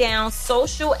 breaking down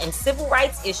social and civil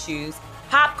rights issues,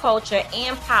 pop culture,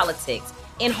 and politics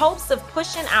in hopes of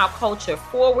pushing our culture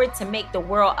forward to make the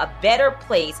world a better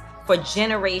place for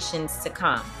generations to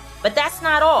come. But that's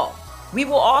not all. We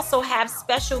will also have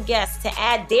special guests to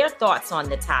add their thoughts on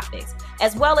the topics,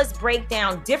 as well as break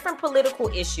down different political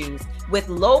issues with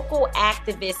local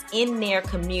activists in their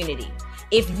community.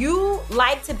 If you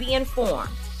like to be informed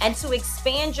and to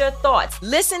expand your thoughts,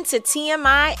 listen to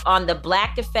TMI on the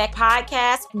Black Effect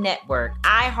Podcast Network,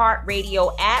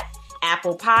 iHeartRadio app,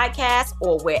 Apple Podcasts,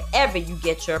 or wherever you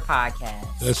get your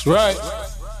podcasts. That's right.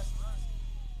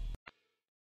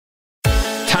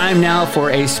 Time now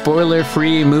for a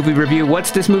spoiler-free movie review.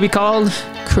 What's this movie called?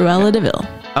 Cruella de Vil.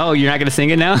 Oh, you're not going to sing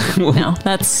it now? No,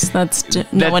 that's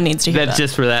no one needs to hear that. That's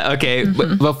just for that. Okay,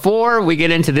 but before we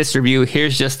get into this review,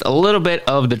 here's just a little bit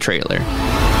of the trailer.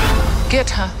 Get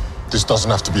her. This doesn't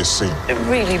have to be a scene. It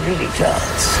really, really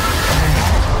does.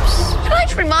 I'd like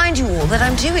to remind you all that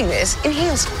I'm doing this in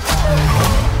heels.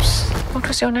 What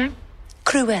was your name?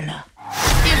 Cruella.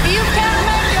 If you can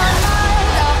make your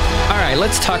mind up. All right,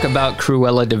 let's talk about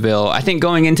Cruella de Vil. I think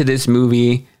going into this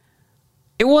movie,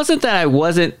 it wasn't that I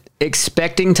wasn't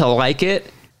expecting to like it.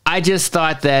 I just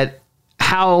thought that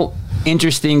how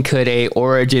interesting could a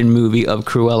origin movie of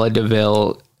Cruella de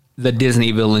Vil, the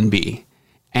Disney villain, be?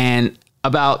 And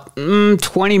about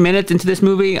 20 minutes into this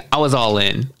movie, I was all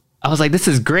in. I was like, this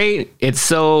is great. It's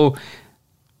so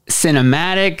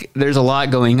cinematic. There's a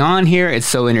lot going on here. It's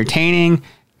so entertaining.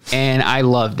 And I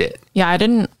loved it. Yeah, I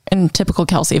didn't, in typical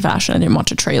Kelsey fashion, I didn't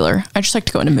watch a trailer. I just like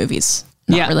to go into movies,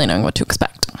 not really knowing what to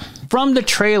expect. From the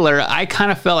trailer, I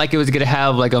kind of felt like it was going to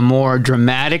have like a more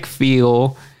dramatic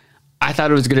feel. I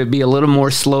thought it was going to be a little more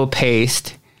slow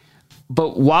paced.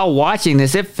 But while watching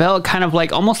this, it felt kind of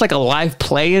like almost like a live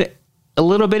play a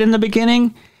little bit in the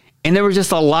beginning. And there was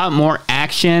just a lot more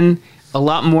action, a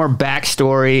lot more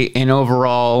backstory, and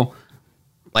overall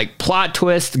like plot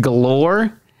twist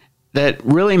galore that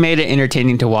really made it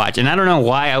entertaining to watch. And I don't know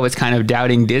why I was kind of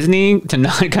doubting Disney to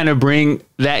not kind of bring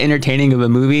that entertaining of a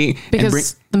movie.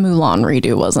 Because the Mulan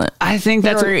redo wasn't. I think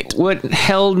that's what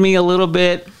held me a little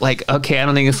bit like, okay, I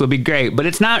don't think this will be great. But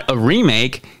it's not a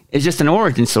remake. It's just an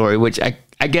origin story, which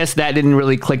I guess that didn't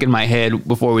really click in my head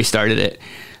before we started it.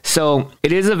 So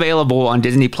it is available on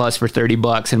Disney Plus for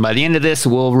 $30. And by the end of this,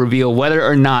 we'll reveal whether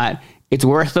or not it's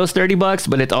worth those $30,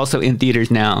 but it's also in theaters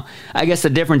now. I guess the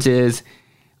difference is,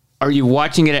 are you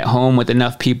watching it at home with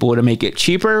enough people to make it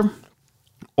cheaper?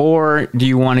 Or do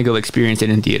you want to go experience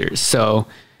it in theaters? So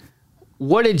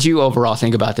what did you overall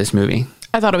think about this movie?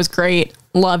 I thought it was great.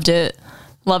 Loved it.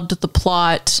 Loved the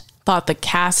plot. Thought the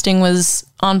casting was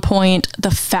on point.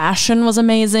 The fashion was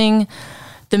amazing.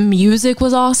 The music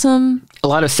was awesome. A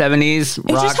lot of 70s rock.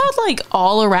 It just had like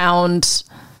all around,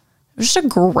 it was just a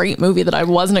great movie that I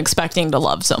wasn't expecting to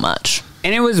love so much.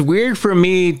 And it was weird for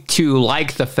me to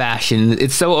like the fashion.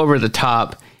 It's so over the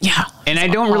top. Yeah. And I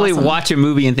don't really watch a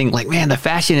movie and think like, man, the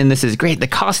fashion in this is great. The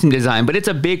costume design, but it's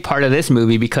a big part of this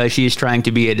movie because she's trying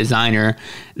to be a designer.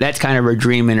 That's kind of her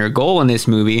dream and her goal in this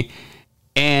movie.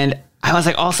 And I was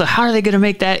like, also, how are they going to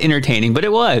make that entertaining? But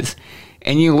it was.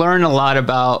 And you learn a lot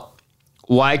about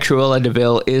why Cruella de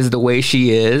Vil is the way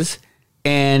she is.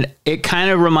 And it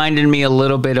kind of reminded me a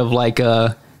little bit of like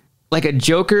a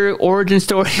Joker origin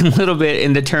story, a little bit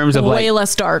in the terms of way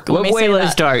less dark. Way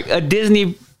less dark. A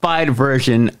Disney-fied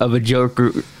version of a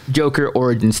Joker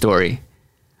origin story.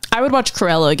 I would watch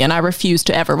Cruella again. I refuse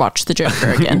to ever watch the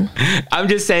Joker again. I'm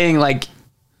just saying, like,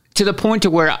 to the point to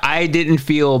where I didn't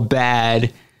feel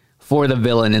bad for the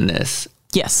villain in this.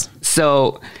 Yes.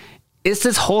 So it's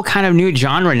this whole kind of new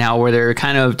genre now where they're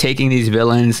kind of taking these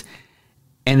villains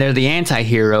and they're the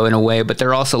anti-hero in a way, but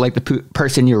they're also like the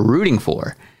person you're rooting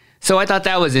for. So I thought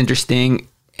that was interesting.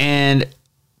 And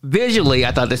visually,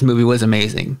 I thought this movie was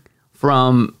amazing.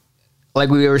 From, like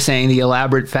we were saying, the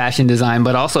elaborate fashion design,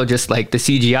 but also just like the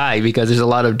CGI, because there's a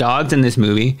lot of dogs in this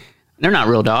movie. They're not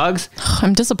real dogs.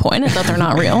 I'm disappointed that they're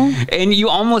not real. And you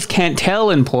almost can't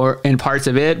tell in parts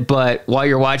of it, but while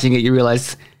you're watching it, you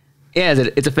realize, yeah,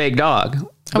 it's a fake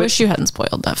dog. I wish you hadn't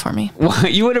spoiled that for me. Well,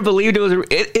 you would have believed it was.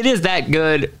 It is that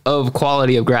good of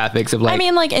quality of graphics of like. I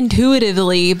mean, like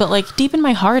intuitively, but like deep in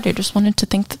my heart, I just wanted to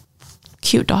think the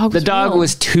cute dog was the dog real.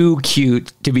 was too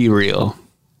cute to be real,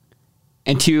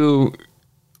 and too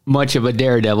much of a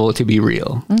daredevil to be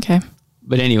real. Okay.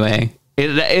 But anyway,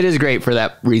 it is great for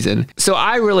that reason. So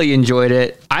I really enjoyed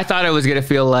it. I thought I was going to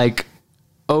feel like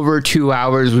over 2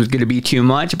 hours was going to be too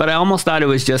much, but I almost thought it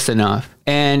was just enough.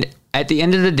 And at the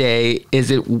end of the day,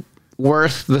 is it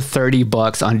worth the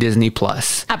 $30 on Disney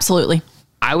Plus? Absolutely.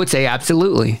 I would say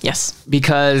absolutely. Yes.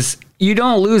 Because you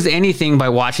don't lose anything by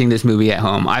watching this movie at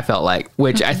home, I felt like,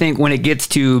 which I think when it gets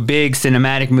to big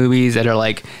cinematic movies that are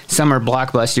like summer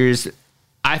blockbusters,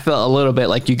 I felt a little bit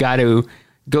like you got to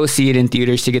go see it in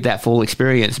theaters to get that full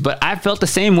experience. But I felt the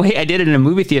same way I did in a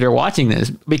movie theater watching this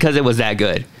because it was that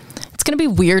good. It's going to be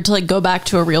weird to like go back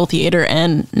to a real theater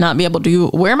and not be able to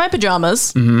wear my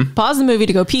pajamas, pause the movie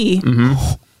to go pee,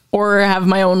 or have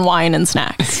my own wine and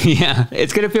snacks. Yeah,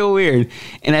 it's going to feel weird.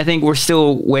 And I think we're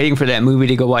still waiting for that movie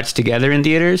to go watch together in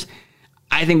theaters.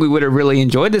 I think we would have really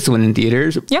enjoyed this one in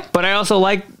theaters. Yeah. But I also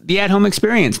like the at-home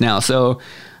experience now. So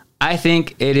I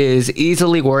think it is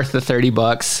easily worth the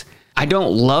 $30. I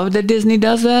don't love that Disney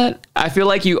does that. I feel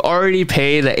like you already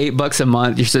pay the $8 a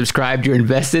month. You're subscribed, you're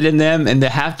invested in them, and to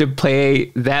have to pay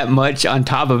that much on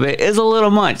top of it is a little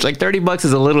much. Like $30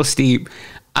 is a little steep.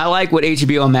 I like what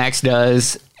HBO Max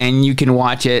does, and you can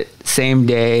watch it same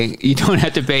day. You don't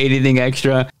have to pay anything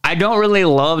extra. I don't really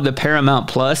love the Paramount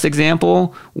Plus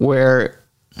example where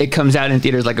it comes out in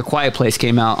theaters. Like A Quiet Place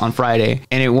came out on Friday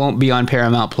and it won't be on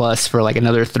Paramount Plus for like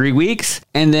another 3 weeks.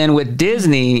 And then with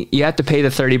Disney, you have to pay the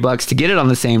 $30 to get it on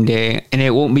the same day, and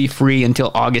it won't be free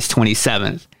until August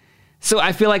 27th. So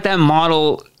I feel like that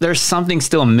model, there's something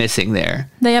still missing there.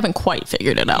 They haven't quite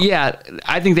figured it out. Yeah,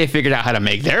 I think they figured out how to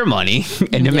make their money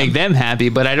and to make them happy,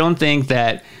 but I don't think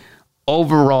that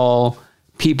overall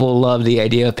people love the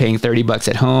idea of paying $30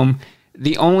 at home.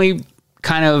 The only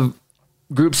kind of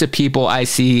groups of people I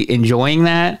see enjoying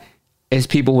that is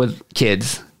people with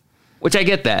kids, which I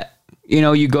get that. You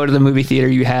know, you go to the movie theater,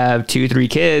 you have 2-3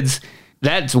 kids.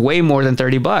 That's way more than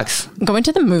 $30. Going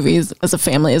to the movies as a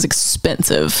family is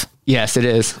expensive. Yes, it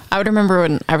is. I would remember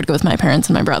when I would go with my parents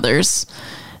and my brothers,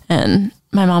 and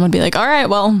my mom would be like, all right,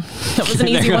 well, that was an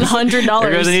easy $100.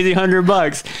 There goes an easy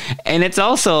 $100. And it's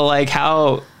also like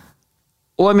how,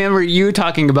 well, I remember you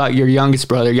talking about your youngest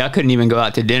brother. Y'all couldn't even go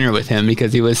out to dinner with him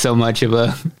because he was so much of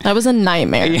a... That was a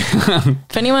nightmare.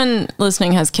 If anyone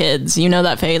listening has kids, you know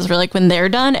that phase where like when they're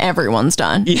done, everyone's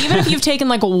done. Yeah. Even if you've taken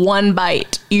like one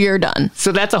bite, you're done.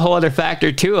 So that's a whole other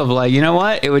factor too of like, you know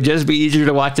what? It would just be easier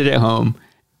to watch it at home.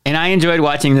 And I enjoyed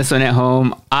watching this one at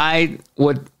home. I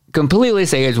would completely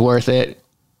say it's worth it.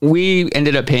 We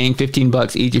ended up paying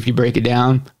 $15 each if you break it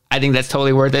down. I think that's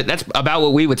totally worth it. That's about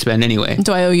what we would spend anyway.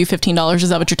 Do I owe you $15? Is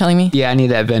that what you're telling me? Yeah, I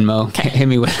need that Venmo. Okay. Hit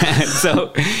me with that.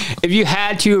 So if you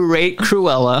had to rate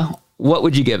Cruella, what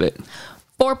would you give it?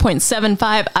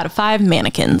 4.75 out of 5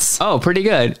 mannequins. Oh, pretty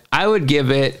good. I would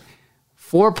give it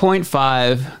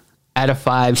 4.5 out of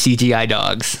 5 CGI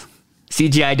dogs.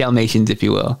 CGI Dalmatians, if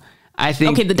you will. I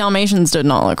think. Okay, the Dalmatians did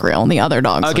not look real. The other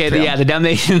dogs looked real. Yeah, the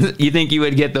Dalmatians, you think you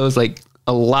would get those like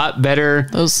a lot better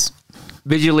those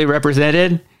visually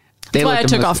represented? That's why I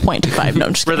took off 0.25. No,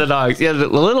 just for the dogs. Yeah, the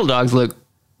little dogs look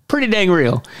pretty dang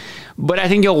real. But I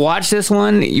think you'll watch this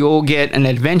one. You'll get an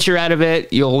adventure out of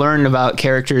it. You'll learn about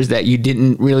characters that you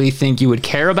didn't really think you would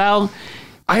care about.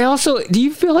 Do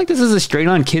you feel like this is a straight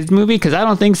on kids movie? Because I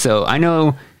don't think so. I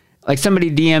know like somebody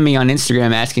DM'd me on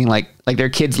Instagram asking like their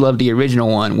kids loved the original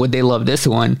one. Would they love this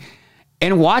one?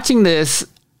 And watching this,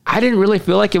 I didn't really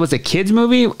feel like it was a kids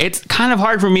movie. It's kind of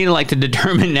hard for me to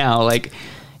determine now.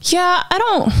 Yeah, I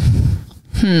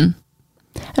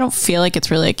don't feel like it's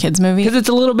really a kids movie because it's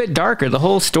a little bit darker. The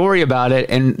whole story about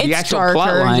it and the actual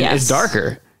plot line is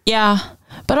darker. Yeah,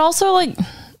 but also like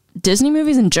Disney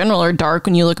movies in general are dark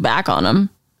when you look back on them.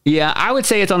 Yeah, I would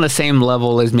say it's on the same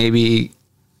level as maybe,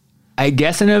 I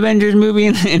guess, an Avengers movie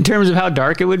in terms of how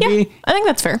dark it would be. I think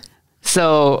that's fair.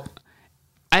 So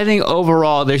I think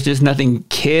overall there's just nothing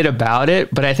kid about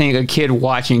it, but I think a kid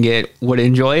watching it would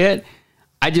enjoy it.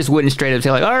 I just wouldn't straight up say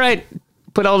like, all right,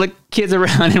 put all the kids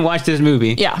around and watch this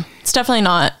movie. Yeah, it's definitely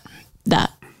not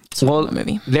that sort of a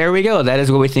movie. There we go. That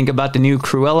is what we think about the new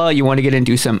Cruella. You want to get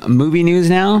into some movie news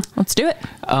now? Let's do it.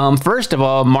 First of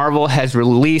all, Marvel has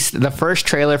released the first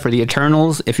trailer for the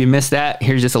Eternals. If you missed that,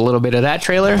 here's just a little bit of that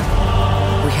trailer.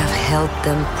 We have helped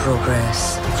them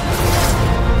progress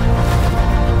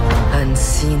and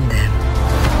seen them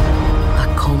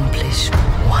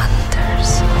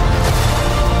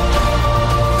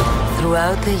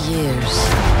Throughout the years,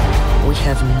 we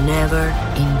have never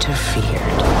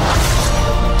interfered.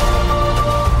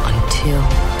 Until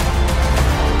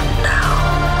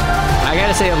I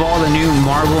gotta say, of all the new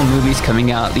Marvel movies coming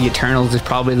out, The Eternals is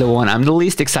probably the one I'm the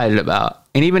least excited about.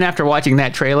 And even after watching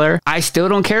that trailer, I still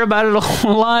don't care about it a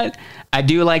whole lot. I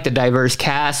do like the diverse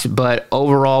cast, but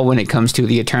overall, when it comes to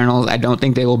The Eternals, I don't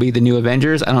think they will be the new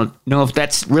Avengers. I don't know if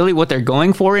that's really what they're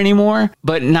going for anymore,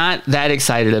 but not that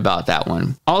excited about that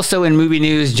one. Also in movie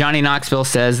news, Johnny Knoxville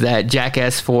says that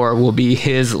Jackass 4 will be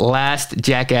his last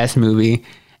Jackass movie.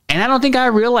 And I don't think I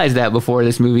realized that before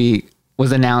this movie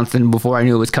was announced and before I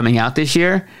knew it was coming out this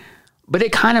year. But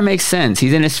it kind of makes sense.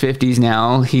 He's in his 50s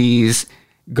now. He's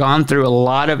gone through a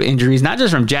lot of injuries, not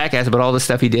just from Jackass, but all the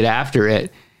stuff he did after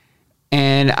it.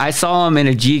 And I saw him in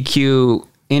a GQ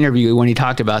interview when he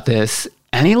talked about this,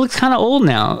 and he looks kind of old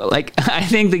now. Like, I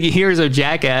think the years of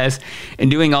Jackass and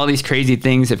doing all these crazy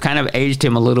things have kind of aged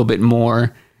him a little bit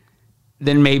more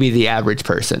than maybe the average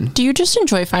person. Do you just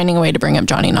enjoy finding a way to bring up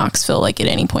Johnny Knoxville like at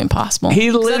any point possible?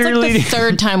 He literally, that's like the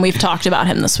third time we've talked about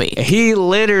him this week. He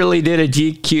literally did a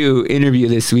GQ interview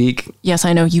this week. Yes,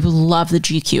 I know you love the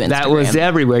GQ Instagram. That was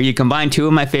everywhere. You combine two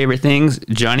of my favorite things,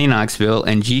 Johnny Knoxville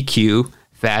and GQ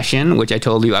fashion, which I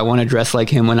told you I want to dress like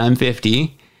him when I'm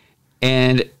 50,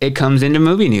 and it comes into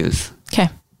movie news. Okay.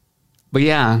 But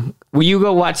yeah, will you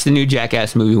go watch the new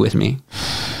Jackass movie with me?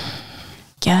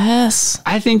 Yes.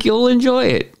 I think you'll enjoy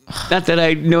it. Not that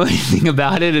I know anything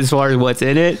about it as far as what's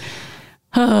in it.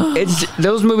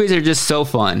 Those movies are just so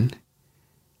fun.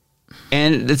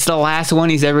 And it's the last one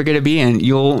he's ever going to be in.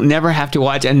 You'll never have to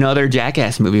watch another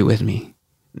Jackass movie with me.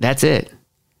 That's it.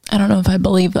 I don't know if I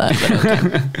believe that, but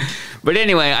okay. But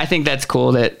anyway, I think that's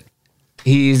cool that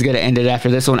he's going to end it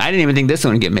after this one. I didn't even think this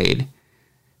one would get made.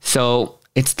 So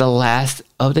it's the last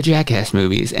of the Jackass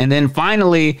movies. And then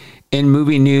finally, in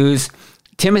movie news,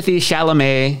 Timothée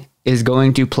Chalamet is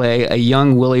going to play a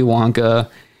young Willy Wonka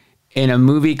in a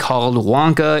movie called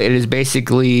Wonka. It is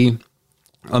basically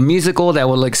a musical that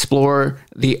will explore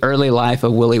the early life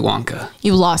of Willy Wonka.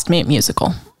 You lost me at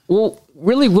musical. Well,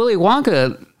 really, Willy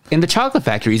Wonka and the Chocolate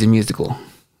Factory is a musical.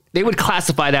 They would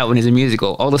classify that one as a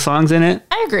musical. All the songs in it.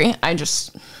 I agree.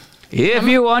 If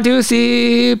you want to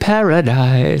see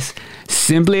paradise,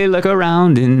 simply look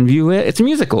around and view it. It's a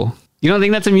musical. You don't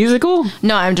think that's a musical?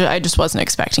 No, I just wasn't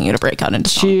expecting you to break out into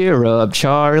song. Cheer up,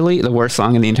 Charlie. The worst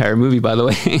song in the entire movie, by the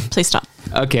way. Please stop.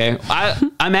 Okay.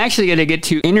 I'm actually going to get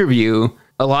to interview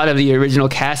a lot of the original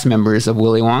cast members of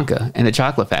Willy Wonka and the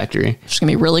Chocolate Factory. Which is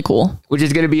going to be really cool. Which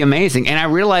is going to be amazing. And I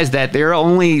realized that they're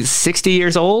only 60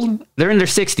 years old. They're in their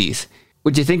 60s.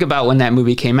 Which you think about when that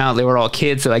movie came out, they were all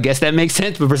kids. So I guess that makes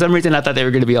sense. But for some reason, I thought they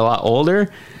were going to be a lot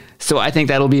older. So I think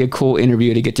that'll be a cool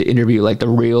interview to get to interview like the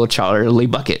real Charlie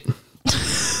Bucket.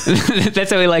 That's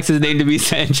how he likes his name to be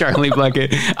said, Charlie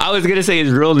Bucket. I was going to say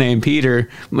his real name, Peter,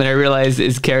 but I realized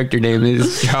his character name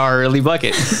is Charlie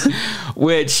Bucket,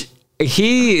 which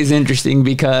he is interesting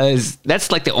because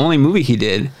that's like the only movie he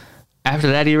did.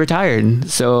 After that, he retired.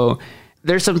 So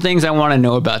there's some things I want to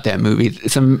know about that movie.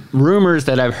 Some rumors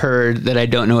that I've heard that I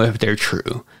don't know if they're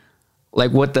true.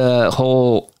 Like what the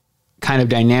whole kind of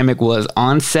dynamic was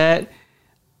on set.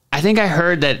 I think I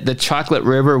heard that the Chocolate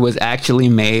River was actually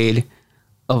made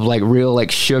of like real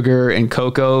like sugar and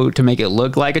cocoa to make it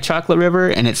look like a chocolate river,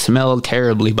 and it smelled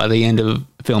terribly by the end of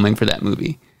filming for that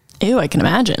movie. Ew, I can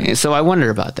imagine. And so I wonder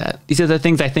about that. These are the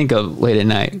things I think of late at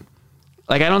night.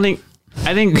 Like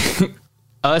I think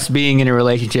us being in a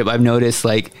relationship, I've noticed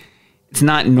like it's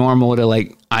not normal to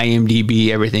like IMDb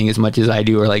everything as much as I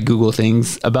do, or like Google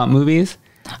things about movies.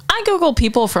 I Google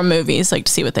people from movies like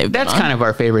to see what they've been on. That's kind of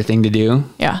our favorite thing to do.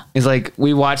 Yeah. It's like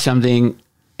we watch something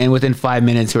and within 5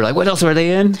 minutes we're like, what else are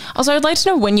they in? Also, I'd like to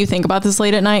know when you think about this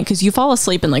late at night, because you fall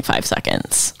asleep in like 5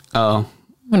 seconds. Oh.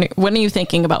 When are you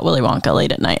thinking about Willy Wonka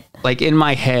late at night? Like in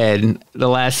my head, the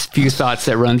last few thoughts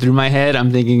that run through my head,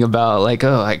 I'm thinking about like,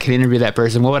 oh, I could interview that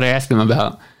person. What would I ask them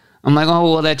about? I'm like,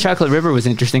 oh, well, that Chocolate River was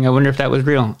interesting. I wonder if that was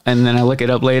real. And then I look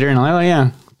it up later and I'm like, oh,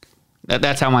 yeah.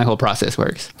 That's how my whole process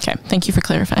works. Okay. Thank you for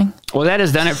clarifying. Well, that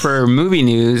has done it for movie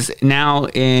news. Now,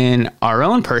 in our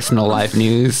own personal life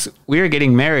news, we are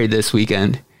getting married this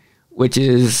weekend, which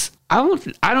is, I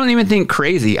don't even think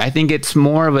crazy. I think it's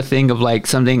more of a thing of like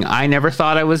something I never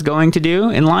thought I was going to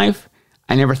do in life.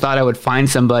 I never thought I would find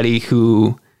somebody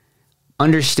who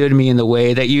understood me in the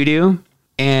way that you do.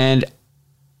 And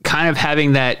kind of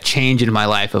having that change in my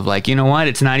life of like, you know what?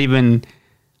 It's not even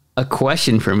a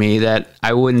question for me that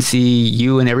I wouldn't see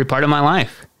you in every part of my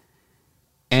life.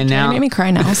 And now you made me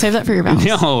cry now. I'll save that for your vows.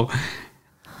 No.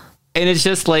 And it's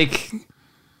just like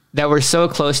that we're so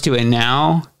close to it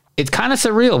now. it's kind of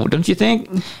surreal, don't you think?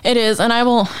 It is.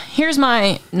 And here's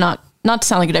my, not to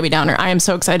sound like a Debbie Downer, I am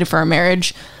so excited for our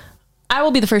marriage. I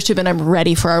will be the first to admit I'm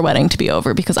ready for our wedding to be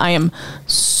over because I am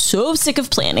so sick of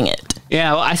planning it.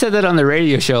 Yeah, well, I said that on the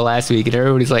radio show last week, and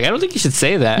everybody's like, I don't think you should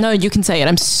say that. No, you can say it.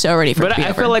 I'm so ready for it to be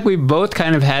over. But I feel like we both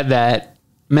kind of had that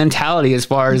mentality as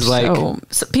far as like...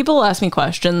 So people ask me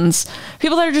questions.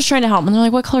 People that are just trying to help, and they're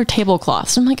like, what color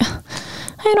tablecloths? I'm like,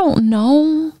 I don't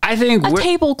know. I think a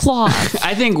tablecloth.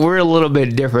 I think we're a little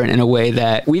bit different in a way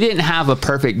that we didn't have a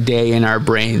perfect day in our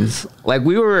brains. Like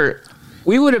we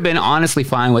would have been honestly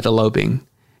fine with eloping.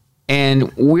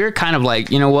 And we're kind of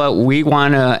like, you know what? We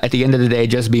want to, at the end of the day,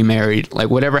 just be married. Like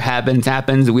whatever happens,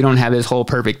 happens. We don't have this whole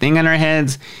perfect thing in our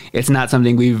heads. It's not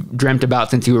something we've dreamt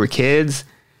about since we were kids.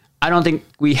 I don't think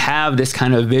we have this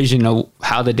kind of vision of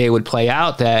how the day would play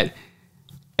out, that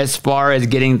as far as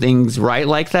getting things right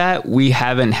like that, we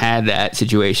haven't had that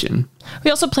situation.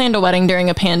 We also planned a wedding during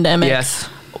a pandemic. Yes.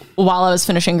 While I was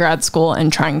finishing grad school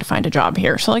and trying to find a job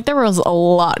here. So like there was a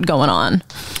lot going on.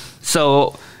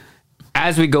 So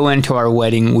as we go into our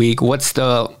wedding week, what's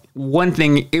the one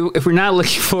thing, if we're not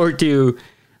looking forward to,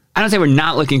 I don't say we're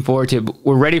not looking forward to, but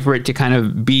we're ready for it to kind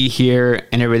of be here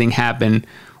and everything happen.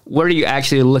 What are you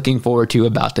actually looking forward to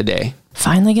about the day?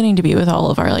 Finally getting to be with all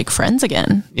of our like friends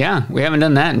again. Yeah, we haven't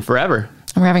done that in forever.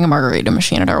 And we're having a margarita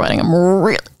machine at our wedding. I'm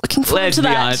really looking forward to that.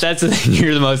 Let's be honest, that's the thing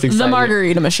you're the most excited. The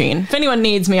margarita machine. If anyone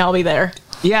needs me, I'll be there.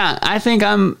 Yeah, I think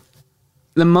I'm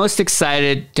the most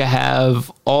excited to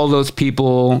have all those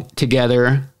people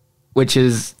together, which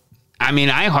is, I mean,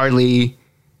 I hardly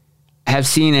have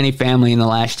seen any family in the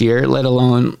last year, let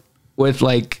alone with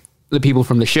like the people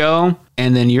from the show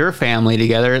and then your family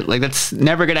together. Like that's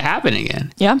never going to happen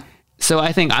again. Yeah. So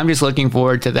I think I'm just looking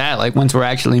forward to that. Like once we're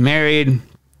actually married,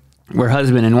 we're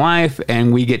husband and wife,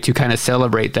 and we get to kind of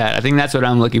celebrate that. I think that's what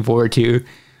I'm looking forward to.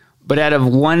 But out of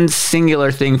one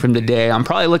singular thing from the day, I'm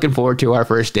probably looking forward to our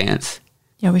first dance.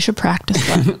 Yeah, we should practice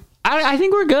that. I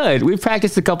think we're good. We've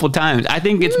practiced a couple times. I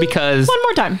think it's because... One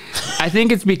more time. I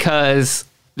think it's because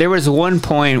there was one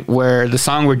point where the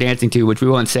song we're dancing to, which we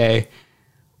won't say,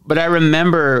 but I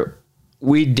remember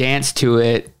we danced to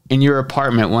it in your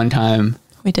apartment one time.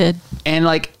 We did. And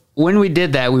like... when we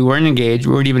did that, we weren't engaged.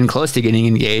 We weren't even close to getting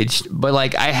engaged. But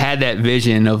like, I had that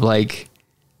vision of like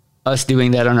us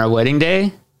doing that on our wedding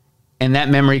day. And that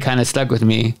memory kind of stuck with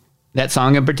me. That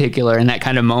song in particular and that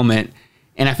kind of moment.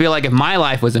 And I feel like if my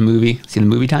life was a movie, see the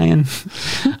movie tie-in?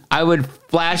 I would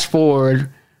flash forward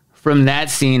from that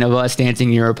scene of us dancing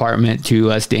in your apartment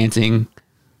to us dancing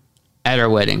at our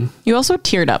wedding. You also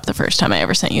teared up the first time I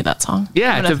ever sent you that song.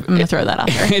 Yeah. I'm going to throw that out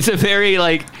there. It's a very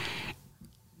like...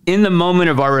 in the moment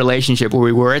of our relationship where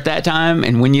we were at that time,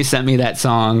 and when you sent me that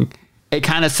song, it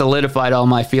kind of solidified all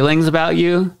my feelings about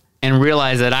you and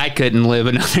realized that I couldn't live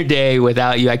another day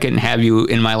without you. I couldn't have you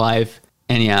in my life.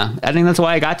 And yeah, I think that's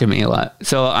why it got to me a lot.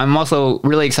 So I'm also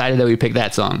really excited that we picked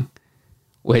that song,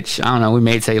 which I don't know, we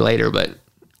may say later, but...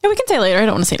 yeah, we can say later. I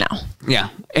don't want to say now. Yeah.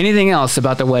 Anything else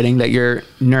about the wedding that you're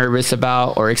nervous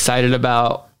about or excited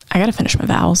about? I got to finish my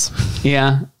vows.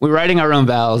 Yeah. We're writing our own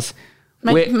vows.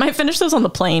 Might finish those on the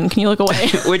plane. Can you look away?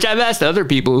 Which I've asked other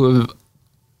people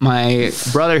my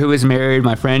brother who is married,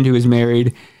 my friend who is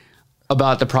married,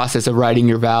 about the process of writing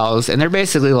your vows. And they're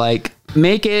basically like,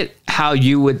 make it how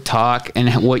you would talk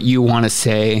and what you want to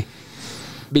say.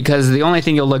 Because the only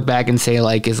thing you'll look back and say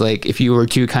like, is like, if you were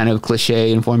too kind of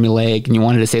cliche and formulaic and you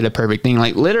wanted to say the perfect thing,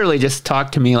 like literally just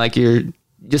talk to me like you're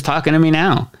just talking to me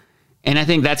now. And I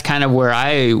think that's kind of where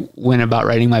I went about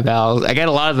writing my vows. I get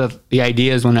a lot of the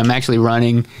ideas when I'm actually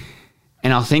running,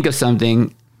 and I'll think of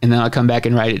something and then I'll come back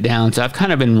and write it down. So I've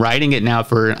kind of been writing it now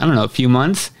for, I don't know, a few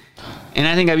months. And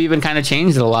I think I've even kind of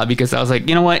changed it a lot because I was like,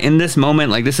 you know what, in this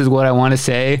moment, like this is what I want to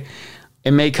say.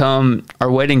 It may come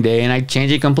our wedding day and I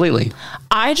change it completely.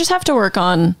 I just have to work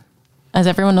on, as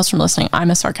everyone knows from listening, I'm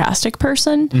a sarcastic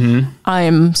person. Mm-hmm.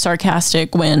 I'm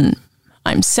sarcastic when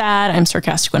I'm sad. I'm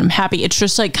sarcastic when I'm happy. It's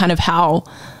just like kind of how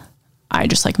I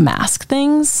just like mask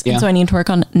things. Yeah. And so I need to work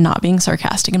on not being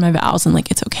sarcastic in my vows and like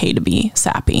it's okay to be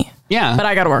sappy. Yeah. But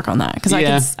I got to work on that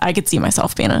because I could see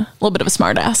myself being a little bit of a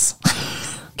smart ass.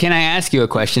 Can I ask you a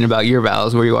question about your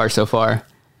vows, where you are so far?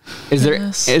 Is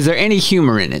there any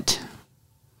humor in it?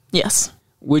 Yes.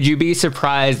 Would you be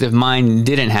surprised if mine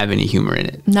didn't have any humor in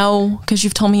it? No, because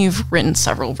you've told me you've written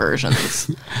several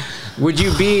versions. Would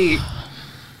you be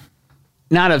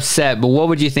not upset, but what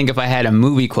would you think if I had a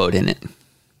movie quote in it?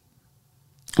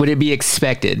 Would it be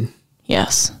expected?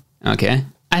 Yes. Okay.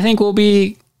 I think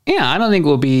I don't think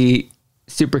we'll be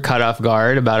super cut off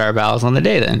guard about our vows on the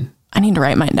day then. I need to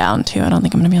write mine down too. I don't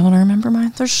think I'm going to be able to remember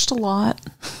mine. There's just a lot.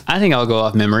 I think I'll go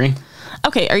off memory.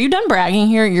 Okay, are you done bragging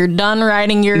here? You're done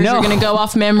writing yours. No. You're going to go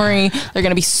off memory. They're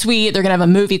going to be sweet. They're going to have a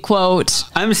movie quote.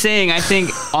 I'm saying, I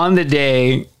think on the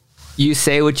day, you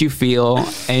say what you feel,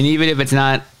 and even if it's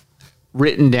not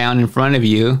written down in front of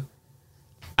you,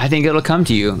 I think it'll come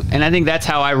to you. And I think that's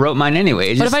how I wrote mine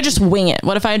anyway. What if I just wing it?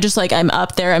 What if I just I'm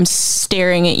up there, I'm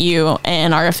staring at you,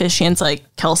 and our officiant's like,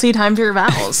 Kelsey, time for your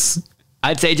vows.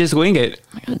 I'd say just wing it. Oh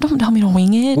my God, don't tell me to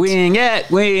wing it. Wing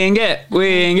it, wing it,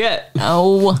 wing it.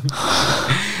 Oh.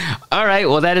 All right.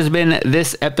 Well, that has been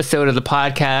this episode of the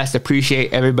podcast.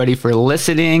 Appreciate everybody for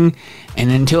listening. And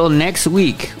until next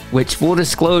week, which, full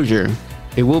disclosure,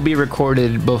 it will be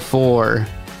recorded before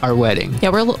our wedding. Yeah,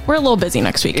 we're a little busy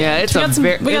next week. Yeah,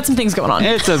 we got some things going on.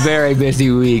 It's a very busy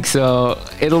week, so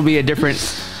it'll be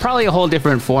probably a whole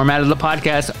different format of the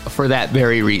podcast for that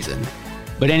very reason.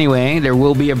 But anyway, there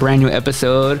will be a brand new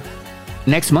episode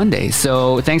next Monday.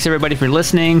 So thanks everybody for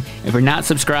listening. If you're not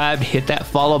subscribed, hit that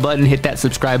follow button, hit that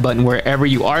subscribe button wherever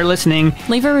you are listening.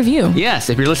 Leave a review. Yes,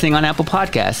 if you're listening on Apple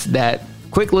Podcasts, that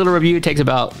quick little review takes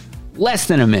about less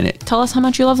than a minute. Tell us how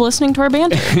much you love listening to our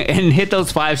banter. And hit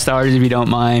those 5 stars if you don't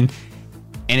mind.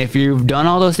 And if you've done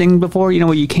all those things before, you know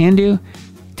what you can do?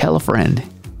 Tell a friend.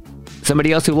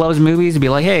 Somebody else who loves movies, be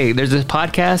like, hey, there's this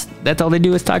podcast. That's all they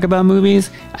do is talk about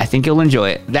movies. I think you'll enjoy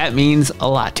it. That means a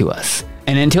lot to us.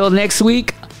 And until next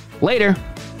week, later.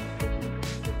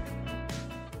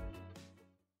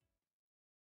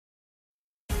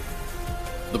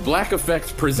 The Black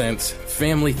Effect presents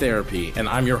Family Therapy, and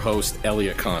I'm your host,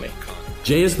 Elliot Connie.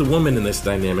 Jay is the woman in this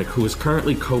dynamic who is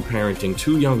currently co-parenting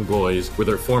 2 young boys with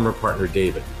her former partner,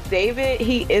 David. David,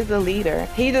 he is a leader.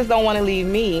 He just don't want to leave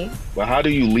me. But how do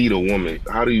you lead a woman?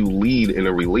 How do you lead in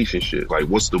a relationship? Like,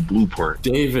 what's the blueprint?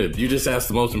 David, you just asked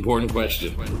the most important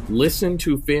question. Listen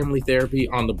to Family Therapy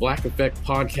on the Black Effect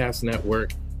Podcast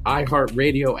Network,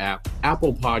 iHeartRadio app,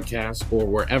 Apple Podcasts, or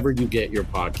wherever you get your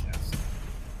podcasts.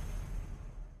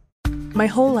 My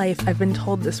whole life, I've been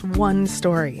told this one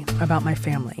story about my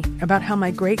family, about how my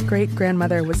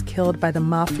great-great-grandmother was killed by the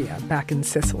mafia back in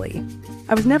Sicily.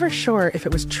 I was never sure if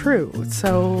it was true,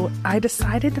 so I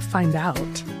decided to find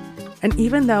out. And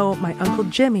even though my Uncle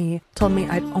Jimmy told me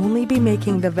I'd only be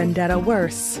making the vendetta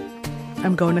worse,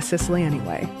 I'm going to Sicily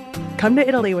anyway. Come to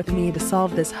Italy with me to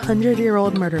solve this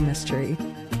 100-year-old murder mystery.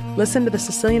 Listen to The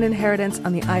Sicilian Inheritance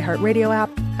on the iHeartRadio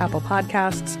app, Apple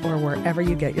Podcasts, or wherever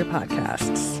you get your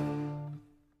podcasts.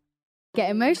 Get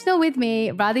emotional with me,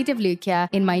 Radhi Devlukia,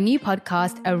 in my new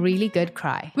podcast, A Really Good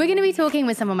Cry. We're going to be talking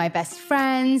with some of my best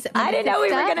friends. I didn't know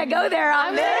we were going to go there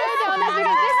on this.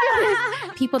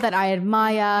 People that I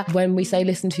admire. When we say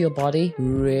listen to your body,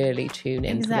 really tune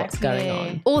into what's going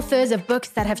on. Authors of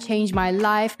books that have changed my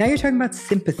life. Now you're talking about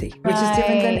sympathy, which is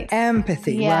different than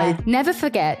empathy, right? Never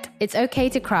forget, it's okay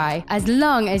to cry as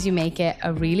long as you make it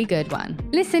a really good one.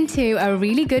 Listen to A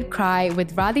Really Good Cry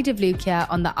with Radhi Devlukia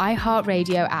on the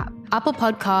iHeartRadio app, Apple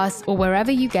Podcasts, or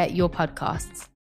wherever you get your podcasts.